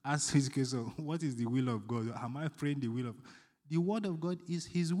ask this question, what is the will of God? Am I praying the will of God? The word of God is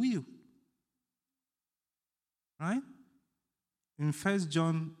his will. Right? In 1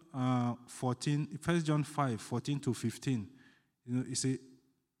 John 5:14-15, it says,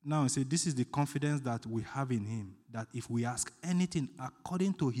 "This is the confidence that we have in him, that if we ask anything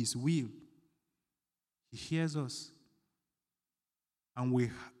according to his will, he hears us.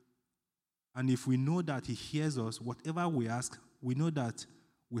 And if we know that he hears us, whatever we ask, we know that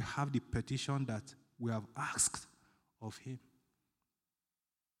we have the petition that we have asked of him."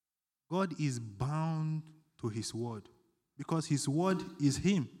 God is bound to his word because his word is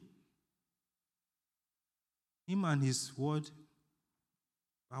him. Him and his word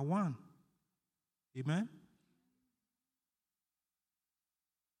are one. Amen?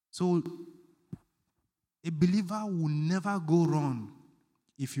 So, a believer will never go wrong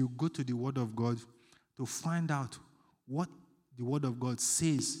if you go to the Word of God to find out what the Word of God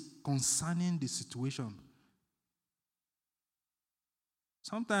says concerning the situation.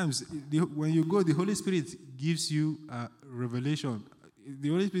 Sometimes, when you go, the Holy Spirit gives you a revelation. The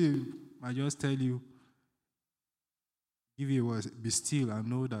Holy Spirit might just tell you, give you a word, "Be still and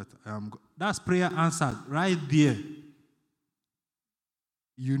know that I am God." That's prayer answered right there.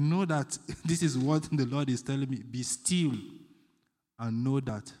 You know that this is what the Lord is telling me. Be still and know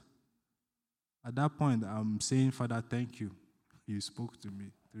that. At that point, I'm saying, "Father, thank you. You spoke to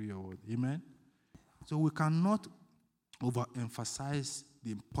me through your word." Amen? So we cannot overemphasize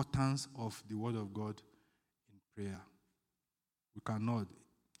the importance of the word of God in prayer. We cannot.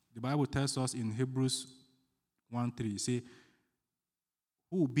 The Bible tells us in Hebrews 1:3, say,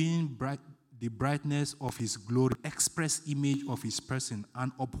 "Who being the brightness of his glory, express image of his person,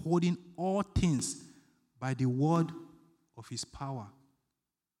 and upholding all things by the word of his power."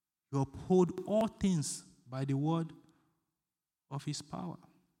 You uphold all things by the word of his power.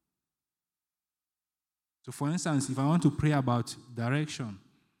 So for instance, if I want to pray about direction,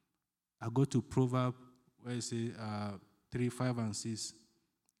 I go to Proverbs where it says 3:5-6.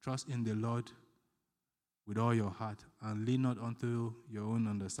 "Trust in the Lord with all your heart, and lean not unto your own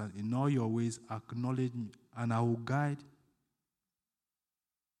understanding. In all your ways acknowledge me, and I will guide."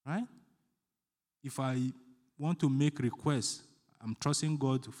 Right? If I want to make requests, I'm trusting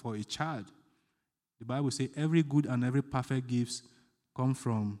God for a child. The Bible says every good and every perfect gifts come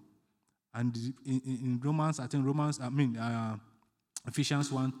from, and in Romans,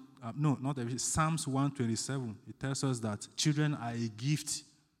 Ephesians 1, not Ephesians, Psalms 127, it tells us that children are a gift.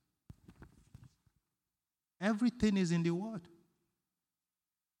 Everything is in the Word.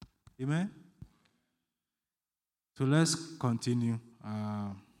 Amen? So let's continue.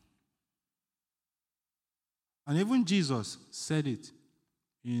 And even Jesus said it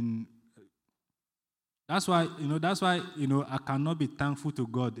that's why I cannot be thankful to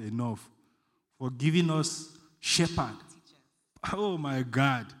God enough for giving us shepherd. Oh my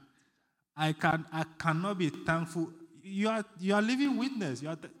God. I cannot be thankful. You are living witness.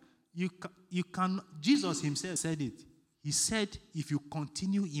 You can. Jesus himself said it. He said, if you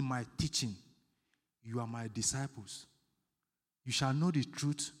continue in my teaching, you are my disciples. You shall know the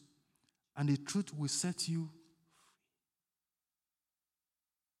truth, and the truth will set you.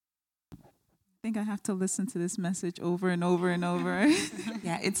 I think I have to listen to this message over and over and over.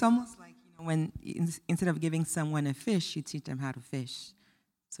 Yeah, it's almost like, when instead of giving someone a fish, you teach them how to fish,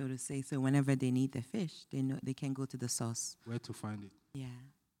 so to say. So whenever they need the fish, they know they can go to the source. Where to find it. Yeah.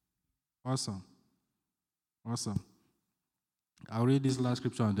 Awesome. I'll read this last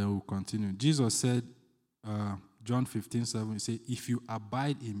scripture and then we'll continue. Jesus said, John 15:7, he said, if you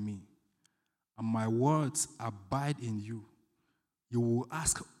abide in me and my words abide in you, you will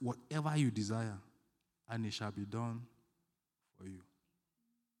ask whatever you desire, and it shall be done for you.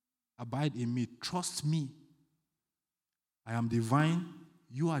 Abide in me. Trust me. I am the vine,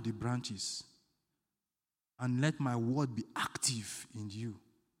 you are the branches. And let my word be active in you.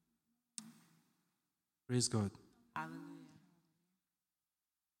 Praise God. Hallelujah.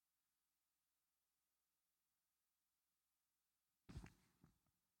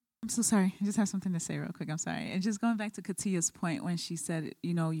 I'm so sorry. I just have something to say real quick. I'm sorry. And just going back to Katia's point when she said,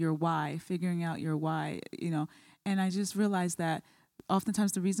 your why, figuring out your why, and I just realized that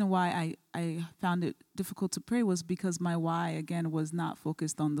oftentimes the reason why I found it difficult to pray was because my why, again, was not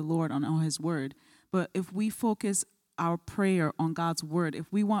focused on the Lord, on his word. But if we focus our prayer on God's word,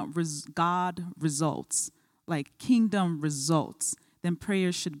 if we want God results, like kingdom results, then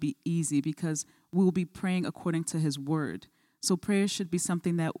prayer should be easy because we will be praying according to his word. So prayer should be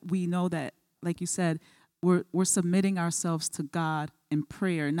something that we know that, like you said, we're submitting ourselves to God in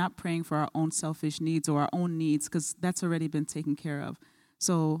prayer, not praying for our own selfish needs or our own needs, because that's already been taken care of.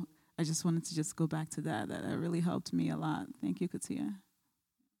 So I just wanted to just go back to that. That really helped me a lot. Thank you, Katia.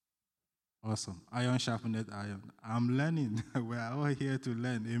 Awesome. Iron sharpened iron. I'm learning. We're all here to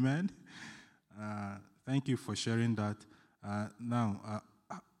learn. Amen? Thank you for sharing that. Now,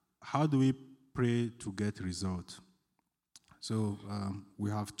 how do we pray to get results? So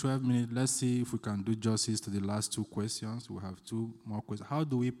we have 12 minutes. Let's see if we can do justice to the last two questions. We have two more questions. How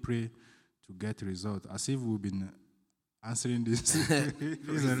do we pray to get results? As if we've been answering this.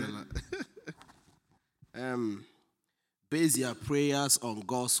 Base your prayers on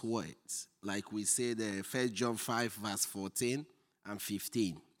God's words. Like we say the 1 John 5, verse 14 and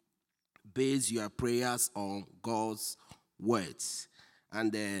 15. Base your prayers on God's words.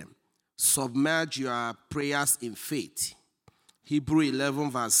 And submerge your prayers in faith. Hebrew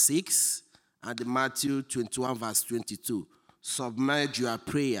 11, verse 6, and Matthew 21, verse 22. Submerge your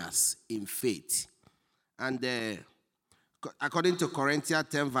prayers in faith. And according to Corinthians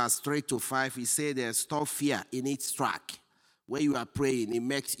 10, verse 3 to 5, he said, stop fear in its track. Where you are praying,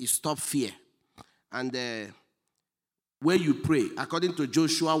 it stop fear. And where you pray, according to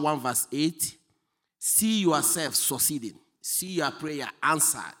Joshua 1, verse 8, see yourself succeeding. See your prayer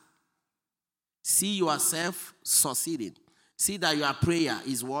answered. See yourself succeeding. See that your prayer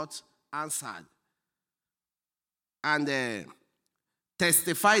is what? Answered. And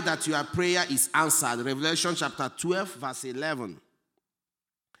testify that your prayer is answered. Revelation chapter 12, verse 11.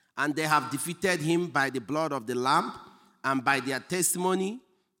 And they have defeated him by the blood of the Lamb and by their testimony,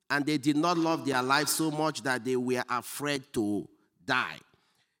 and they did not love their life so much that they were afraid to die.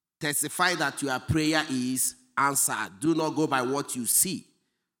 Testify that your prayer is answered. Do not go by what you see.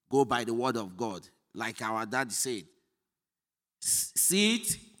 Go by the word of God. Like our dad said. See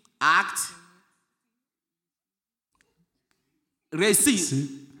it, act,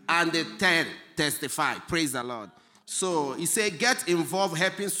 receive, and the third, testify. Praise the Lord. So he said, get involved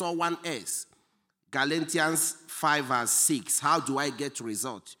helping someone else. Galatians 5, verse 6. How do I get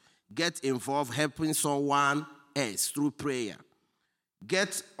results? Get involved helping someone else through prayer.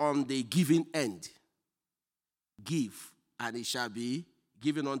 Get on the giving end. Give, and it shall be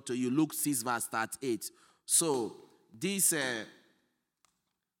given unto you. Luke 6, verse 38. So this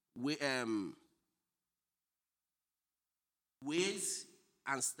ways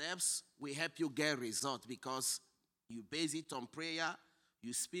and steps will help you get results because you base it on prayer,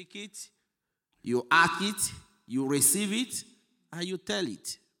 you speak it, you act it, you receive it, and you tell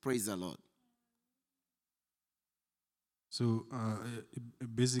it. Praise the Lord. So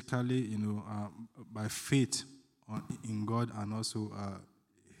basically, by faith in God and also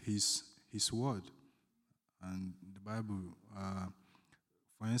His word and the Bible.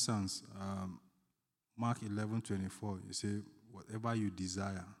 For instance, Mark 11:24, you say, whatever you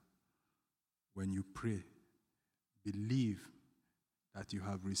desire, when you pray, believe that you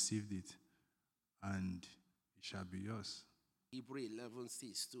have received it, and it shall be yours. Hebrew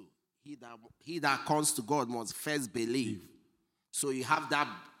 11:6 too. He that comes to God must first believe. So you have that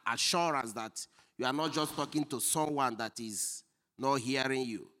assurance that you are not just talking to someone that is not hearing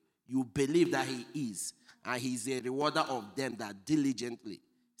you. You believe that He is, and He is a rewarder of them that diligently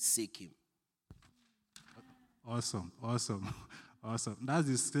seek Him. Awesome. That's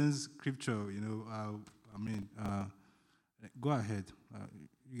the same scripture, go ahead.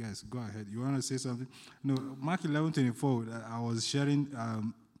 You guys, go ahead. You want to say something? No, Mark 11:24, I was sharing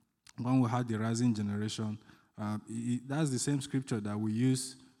when we had the rising generation. That's the same scripture that we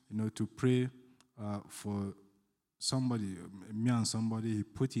use, to pray for somebody, me and somebody. He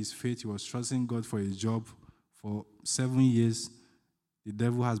put his faith, he was trusting God for a job for 7 years. The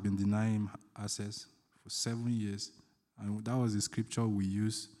devil has been denying him access for 7 years. And that was the scripture we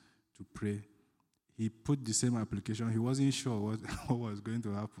used to pray. He put the same application. He wasn't sure what was going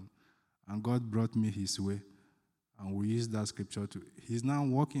to happen. And God brought me his way. And we used that scripture to. He's now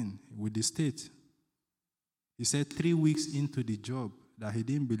working with the state. He said 3 weeks into the job that he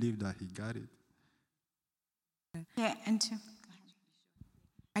didn't believe that he got it. Yeah, and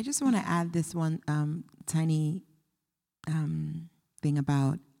I just want to add this one tiny thing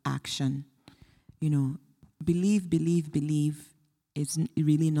about action. Believe. It's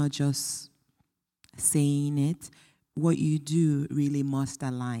really not just saying it. What you do really must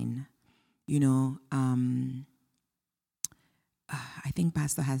align. I think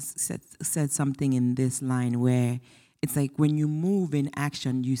Pastor has said something in this line where it's like when you move in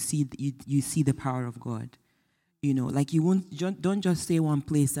action, you see the power of God. Like you don't just say one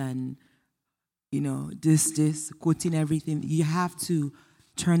place and this quoting everything. You have to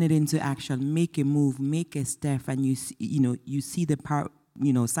turn it into action, make a move, make a step, and you see the power.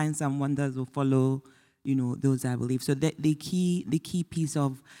 Signs and wonders will follow. Those I believe. So the key piece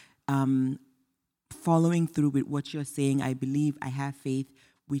of following through with what you're saying, I believe, I have faith,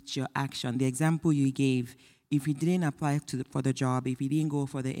 with your action. The example you gave, if you didn't apply for the job, if you didn't go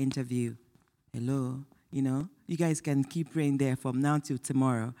for the interview, hello, you guys can keep praying there from now till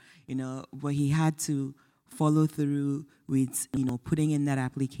tomorrow, but he had to follow through with, putting in that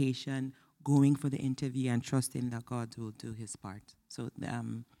application, going for the interview, and trusting that God will do his part. So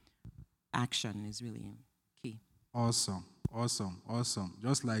action is really key. Awesome.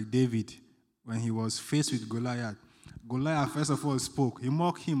 Just like David, when he was faced with Goliath, first of all spoke. He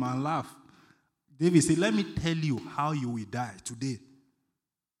mocked him and laughed. David said, let me tell you how you will die today.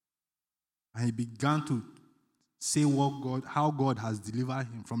 And he began to say how God has delivered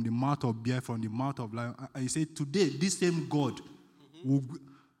him from the mouth of bear, from the mouth of lion. And he said, today, this same God will,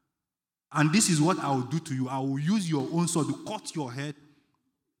 and this is what I will do to you. I will use your own sword to cut your head.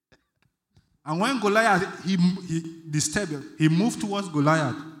 And when Goliath, he disturbed him, he moved towards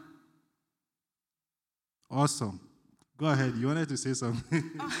Goliath. Awesome. Go ahead. You wanted to say something?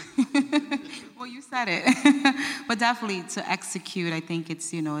 Well, you said it. But definitely to execute, I think it's,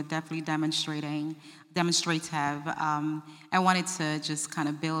 definitely demonstrative. I wanted to just kind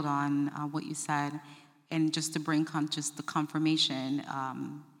of build on what you said, and just to bring just the confirmation.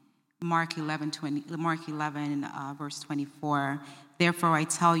 Mark 11, verse 24. Therefore, I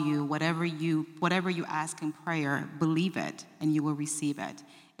tell you, whatever you ask in prayer, believe it, and you will receive it.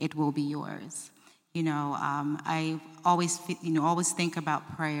 It will be yours. I always think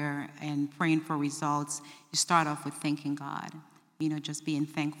about prayer and praying for results. You start off with thanking God, just being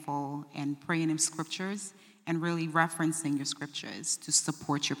thankful and praying in scriptures and really referencing your scriptures to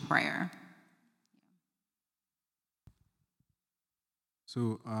support your prayer.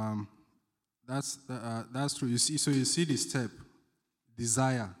 So that's true. You see the step,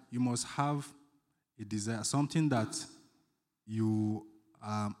 desire. You must have a desire, something that you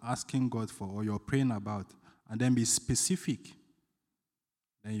asking God for or you're praying about, and then be specific.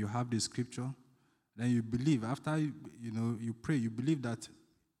 Then you have the scripture. Then you believe. After you pray, you believe that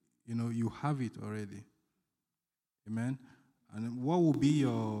you have it already. Amen. And what will be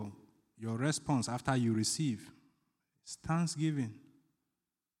your response after you receive? It's thanksgiving.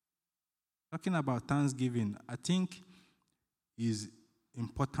 Talking about thanksgiving, I think is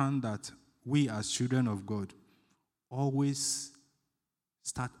important that we as children of God always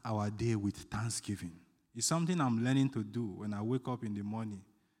start our day with thanksgiving. It's something I'm learning to do when I wake up in the morning.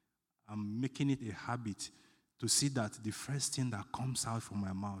 I'm making it a habit to see that the first thing that comes out from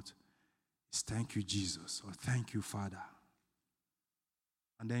my mouth is thank you, Jesus, or thank you, Father.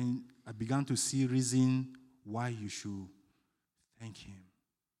 And then I began to see reason why you should thank him.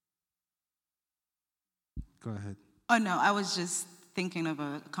 Go ahead. Oh, no, I was just thinking of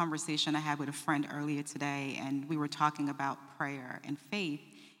a conversation I had with a friend earlier today, and we were talking about prayer and faith.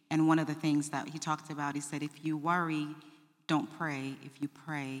 And one of the things that he talked about, he said, if you worry, don't pray. If you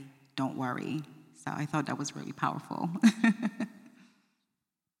pray, don't worry. So I thought that was really powerful.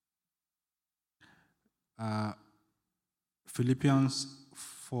 Philippians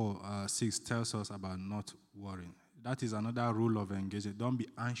 4:6 tells us about not worrying. That is another rule of engagement. Don't be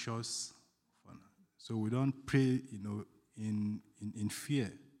anxious. So we don't pray, in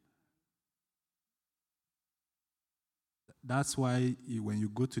fear. That's why when you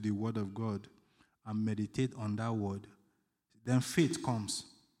go to the Word of God and meditate on that Word, then faith comes.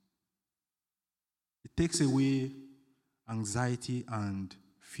 It takes away anxiety and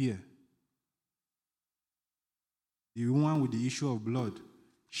fear. The woman with the issue of blood,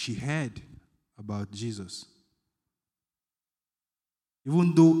 she heard about Jesus.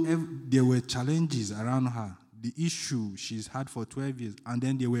 Even though there were challenges around her, the issue she's had for 12 years, and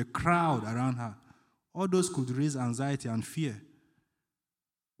then there were crowd around her, all those could raise anxiety and fear.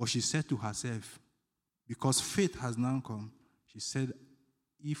 But she said to herself, because faith has now come, she said,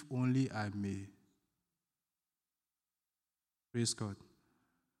 if only I may. Praise God.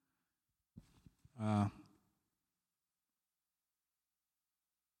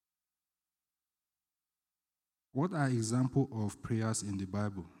 What are examples of prayers in the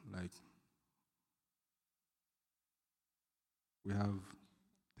Bible? Like, we have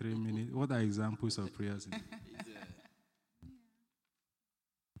 3 minutes. What are examples of prayers in the Bible?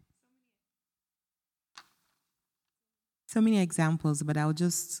 So many examples, but I'll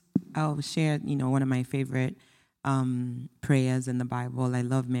share, one of my favorite prayers in the Bible. I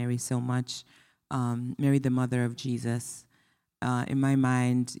love Mary so much. Mary, the mother of Jesus. In my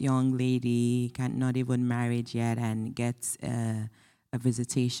mind, young lady, not even married yet, and gets a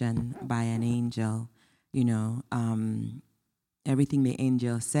visitation by an angel. Everything the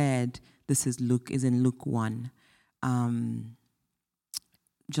angel said. This is in Luke 1.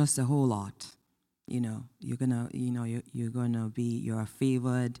 Just a whole lot. You're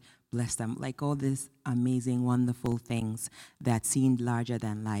favored, blessed, like all these amazing, wonderful things that seemed larger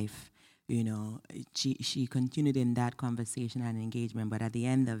than life. She continued in that conversation and engagement, but at the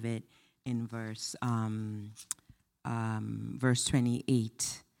end of it, in verse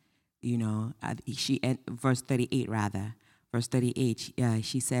 28, verse 38 rather, verse 38,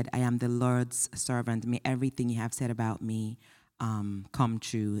 she said, "I am the Lord's servant. May everything you have said about me come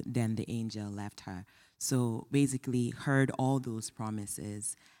true." Then the angel left her. So basically, heard all those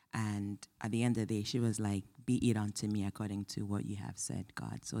promises. And at the end of the day, she was like, "Be it unto me according to what you have said,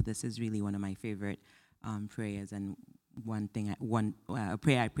 God." So this is really one of my favorite prayers, and a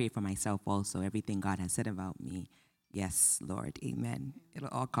prayer I pray for myself also. Everything God has said about me, yes, Lord, amen. It'll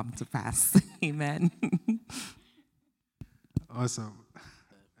all come to pass, amen. Awesome.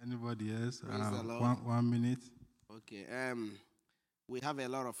 Anybody else? Praise the Lord. 1 minute. Okay. We have a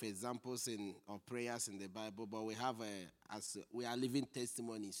lot of examples of prayers in the Bible, but we have we are living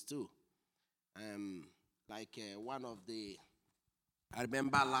testimonies too. One of the, I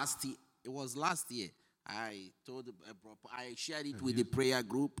remember last year. It was last year. I shared it with the prayer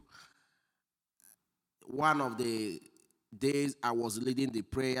group. One of the days I was leading the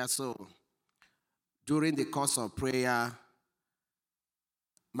prayer, so during the course of prayer,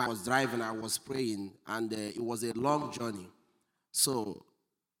 I was driving, I was praying, and it was a long journey. So,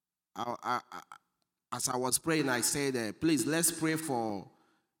 as I was praying, I said, please, let's pray for,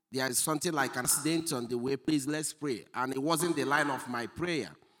 there is something like an accident on the way, please, let's pray. And it wasn't the line of my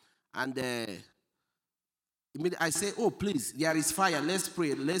prayer. And I said, oh, please, there is fire, let's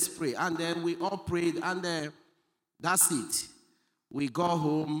pray. And then we all prayed, and that's it. We go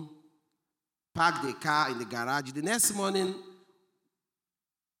home, park the car in the garage. The next morning,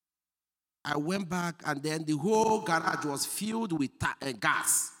 I went back, and then the whole garage was filled with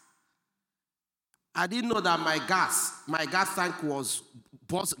gas. I didn't know that my gas tank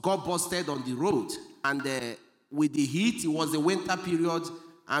got busted on the road. And with the heat, it was the winter period,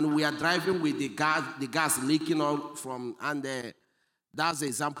 and we are driving with the gas leaking out from, and that's the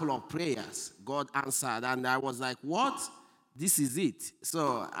example of prayers God answered. And I was like, what? This is it.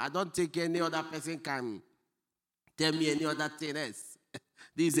 So I don't think any other person can tell me any other thing else.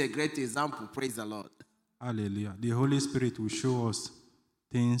 This is a great example. Praise the Lord. Hallelujah. The Holy Spirit will show us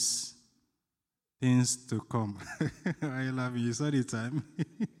things to come. I love you. You saw the time.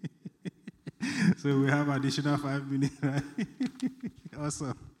 So we have additional 5 minutes, right?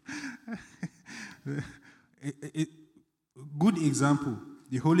 Awesome. Good example.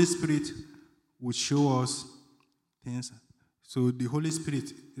 The Holy Spirit will show us things. So the Holy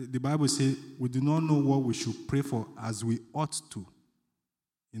Spirit, the Bible says, we do not know what we should pray for as we ought to.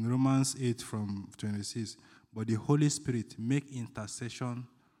 In Romans 8 from 26. But the Holy Spirit make intercession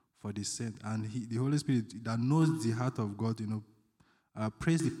for the saint. And the Holy Spirit that knows the heart of God,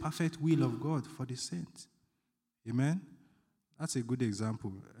 prays the perfect will of God for the saints. Amen? That's a good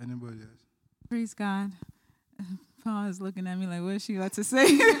example. Anybody else? Praise God. Paul is looking at me like, what is she about to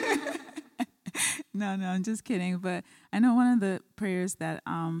say? No, I'm just kidding. But I know one of the prayers that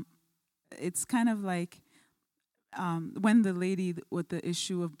it's kind of like when the lady with the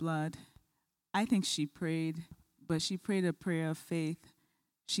issue of blood, I think she prayed, but she prayed a prayer of faith.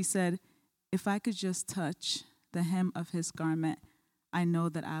 She said, if I could just touch the hem of his garment, I know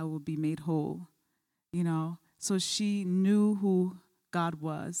that I will be made whole. So she knew who God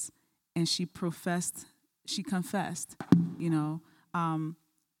was, and she confessed,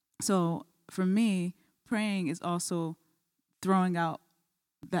 So for me, praying is also throwing out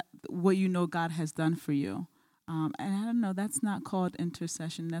that what God has done for you. And I don't know, that's not called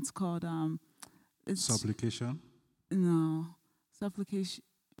intercession. That's called Supplication? No, supplication.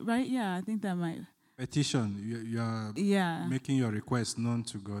 Right? Yeah, I think that might. Petition. You are making your request known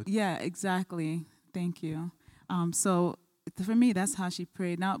to God. Yeah, exactly. Thank you. So for me, that's how she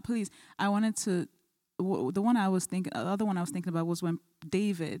prayed. Now, please, I wanted to. The other one I was thinking about was when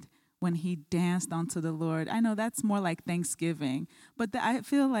David, when he danced unto the Lord. I know that's more like Thanksgiving, but I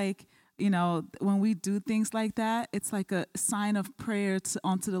feel like, when we do things like that, it's like a sign of prayer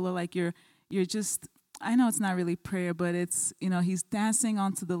unto the Lord. Like you're just, I know it's not really prayer, but it's, he's dancing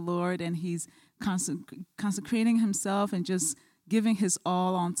unto the Lord, and he's consecrating himself and just giving his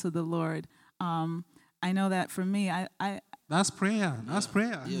all unto the Lord. I know that for me, that's prayer. That's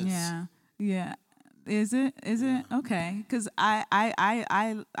prayer. Yes. Yeah. Is it? Okay. Because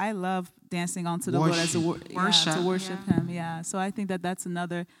I love dancing onto the Lord as worship. To worship Him. Yeah. So I think that's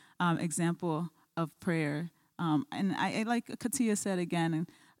another example of prayer. And I like Katia said again, and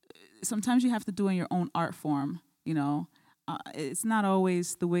sometimes you have to do it in your own art form. It's not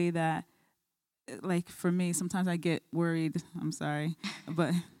always the way that. Like for me, sometimes I get worried. I'm sorry,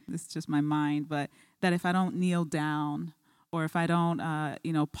 but it's just my mind. But that if I don't kneel down, or if I don't,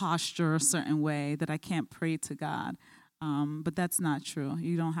 posture a certain way, that I can't pray to God. But that's not true.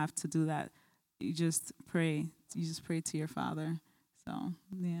 You don't have to do that. You just pray. You just pray to your Father. So,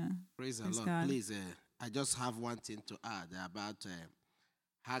 yeah. Praise the Lord. God. Please, I just have one thing to add about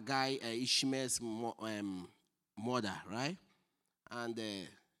Haggai, Ishmael's mother, right? And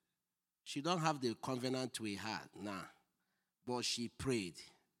she don't have the covenant we had now, but she prayed,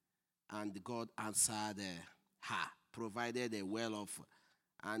 and God answered her, provided a well of,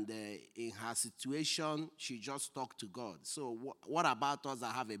 and in her situation, she just talked to God. So what about us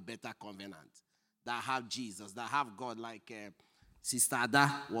that have a better covenant, that have Jesus, that have God, like Sister Ada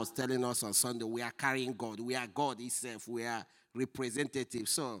was telling us on Sunday, we are carrying God. We are God Himself. We are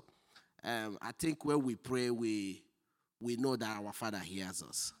representatives. So I think when we pray, we know that our Father hears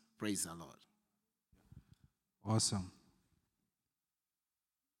us. Praise the Lord. Awesome.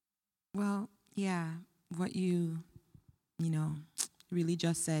 Well, yeah, what you really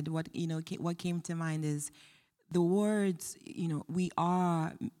just said, what came to mind is the words, we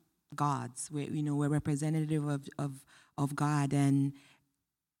are gods. We're representative of God, and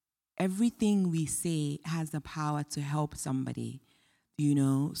everything we say has the power to help somebody,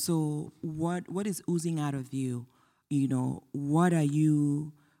 So what is oozing out of you? What are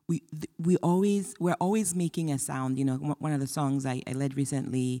you? We're always making a sound. One of the songs I led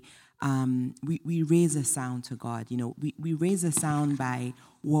recently, we raise a sound to God. We raise a sound by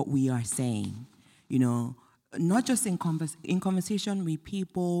what we are saying. Not just in conversation with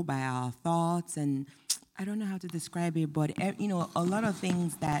people, by our thoughts, and I don't know how to describe it, but a lot of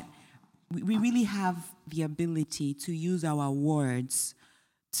things that we really have the ability to use our words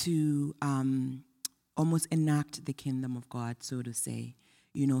to almost enact the kingdom of God, so to say.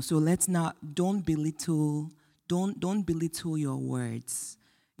 So don't belittle your words.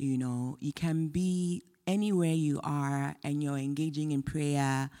 You can be anywhere you are, and you're engaging in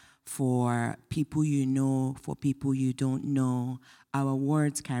prayer for people for people you don't know. Our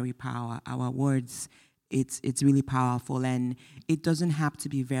words carry power. Our words, it's really powerful, and it doesn't have to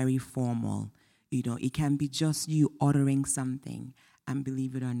be very formal. It can be just you uttering something, and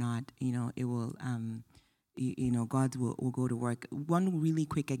believe it or not, it will, God will go to work. One really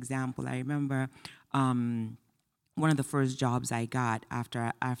quick example, I remember one of the first jobs I got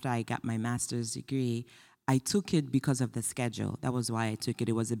after I got my master's degree, I took it because of the schedule. That was why I took it.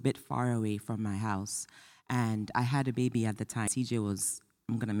 It was a bit far away from my house. And I had a baby at the time.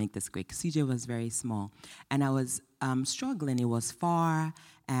 I'm going to make this quick. CJ was very small. And I was struggling. It was far.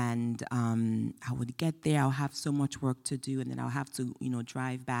 And I would get there. I'll have so much work to do. And then I'll have to,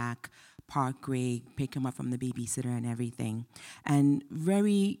 drive back, park Greg, pick him up from the babysitter and everything. And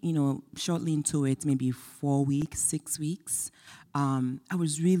very, shortly into it, maybe 4 weeks, 6 weeks, I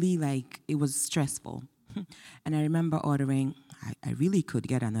was really it was stressful. And I remember ordering, I really could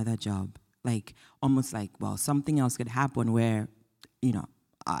get another job. Almost something else could happen where,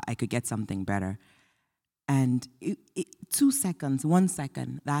 I could get something better. And 2 seconds, 1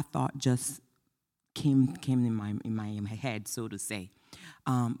 second, that thought just came in my head, so to say.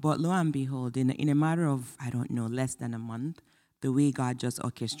 But lo and behold, in a matter of, less than a month, the way God just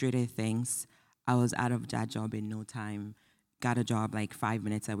orchestrated things, I was out of that job in no time. Got a job 5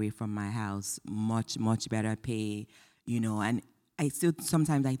 minutes away from my house, much, much better pay, and I still,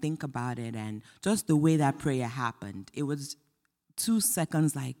 sometimes I think about it and just the way that prayer happened. It was 2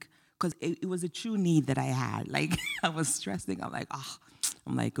 seconds, because it was a true need that I had. I was stressing. I'm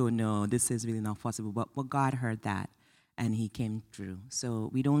oh no, this is really not possible. But God heard that, and He came through.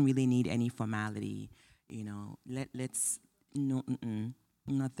 So we don't really need any formality, Let's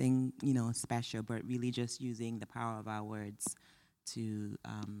nothing, special, but really just using the power of our words to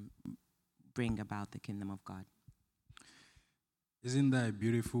bring about the kingdom of God. Isn't that a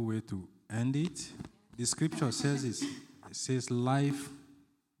beautiful way to end it? The scripture says it. It says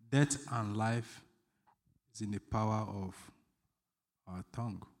death and life is in the power of our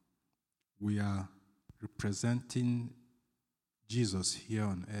tongue. We are representing Jesus here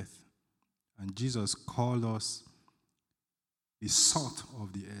on earth. And Jesus called us the salt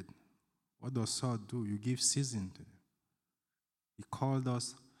of the earth. What does salt do? You give season to it. He called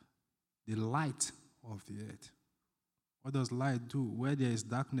us the light of the earth. What does light do? Where there is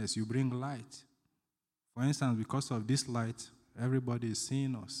darkness, you bring light. For instance, because of this light, everybody is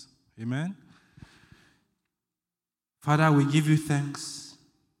seeing us. Amen? Father, we give you thanks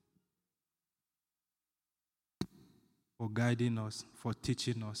for guiding us, for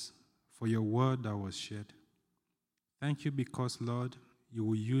teaching us, for your word that was shared. Thank you because, Lord, you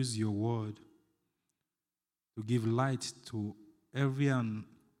will use your word to give light to anyone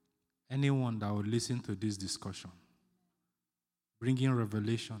that will listen to this discussion. Bringing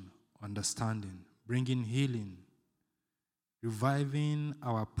revelation, understanding, bringing healing, reviving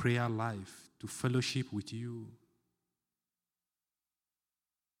our prayer life to fellowship with you.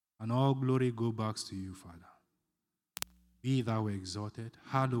 And all glory go back to you, Father. Be thou exalted.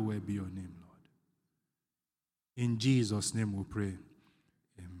 Hallowed be your name, Lord. In Jesus' name we pray.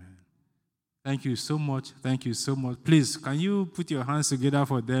 Amen. Thank you so much. Thank you so much. Please, can you put your hands together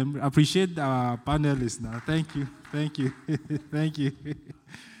for them? Appreciate our panelists now. Thank you. Thank you. Thank you.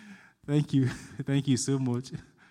 Thank you. Thank you so much.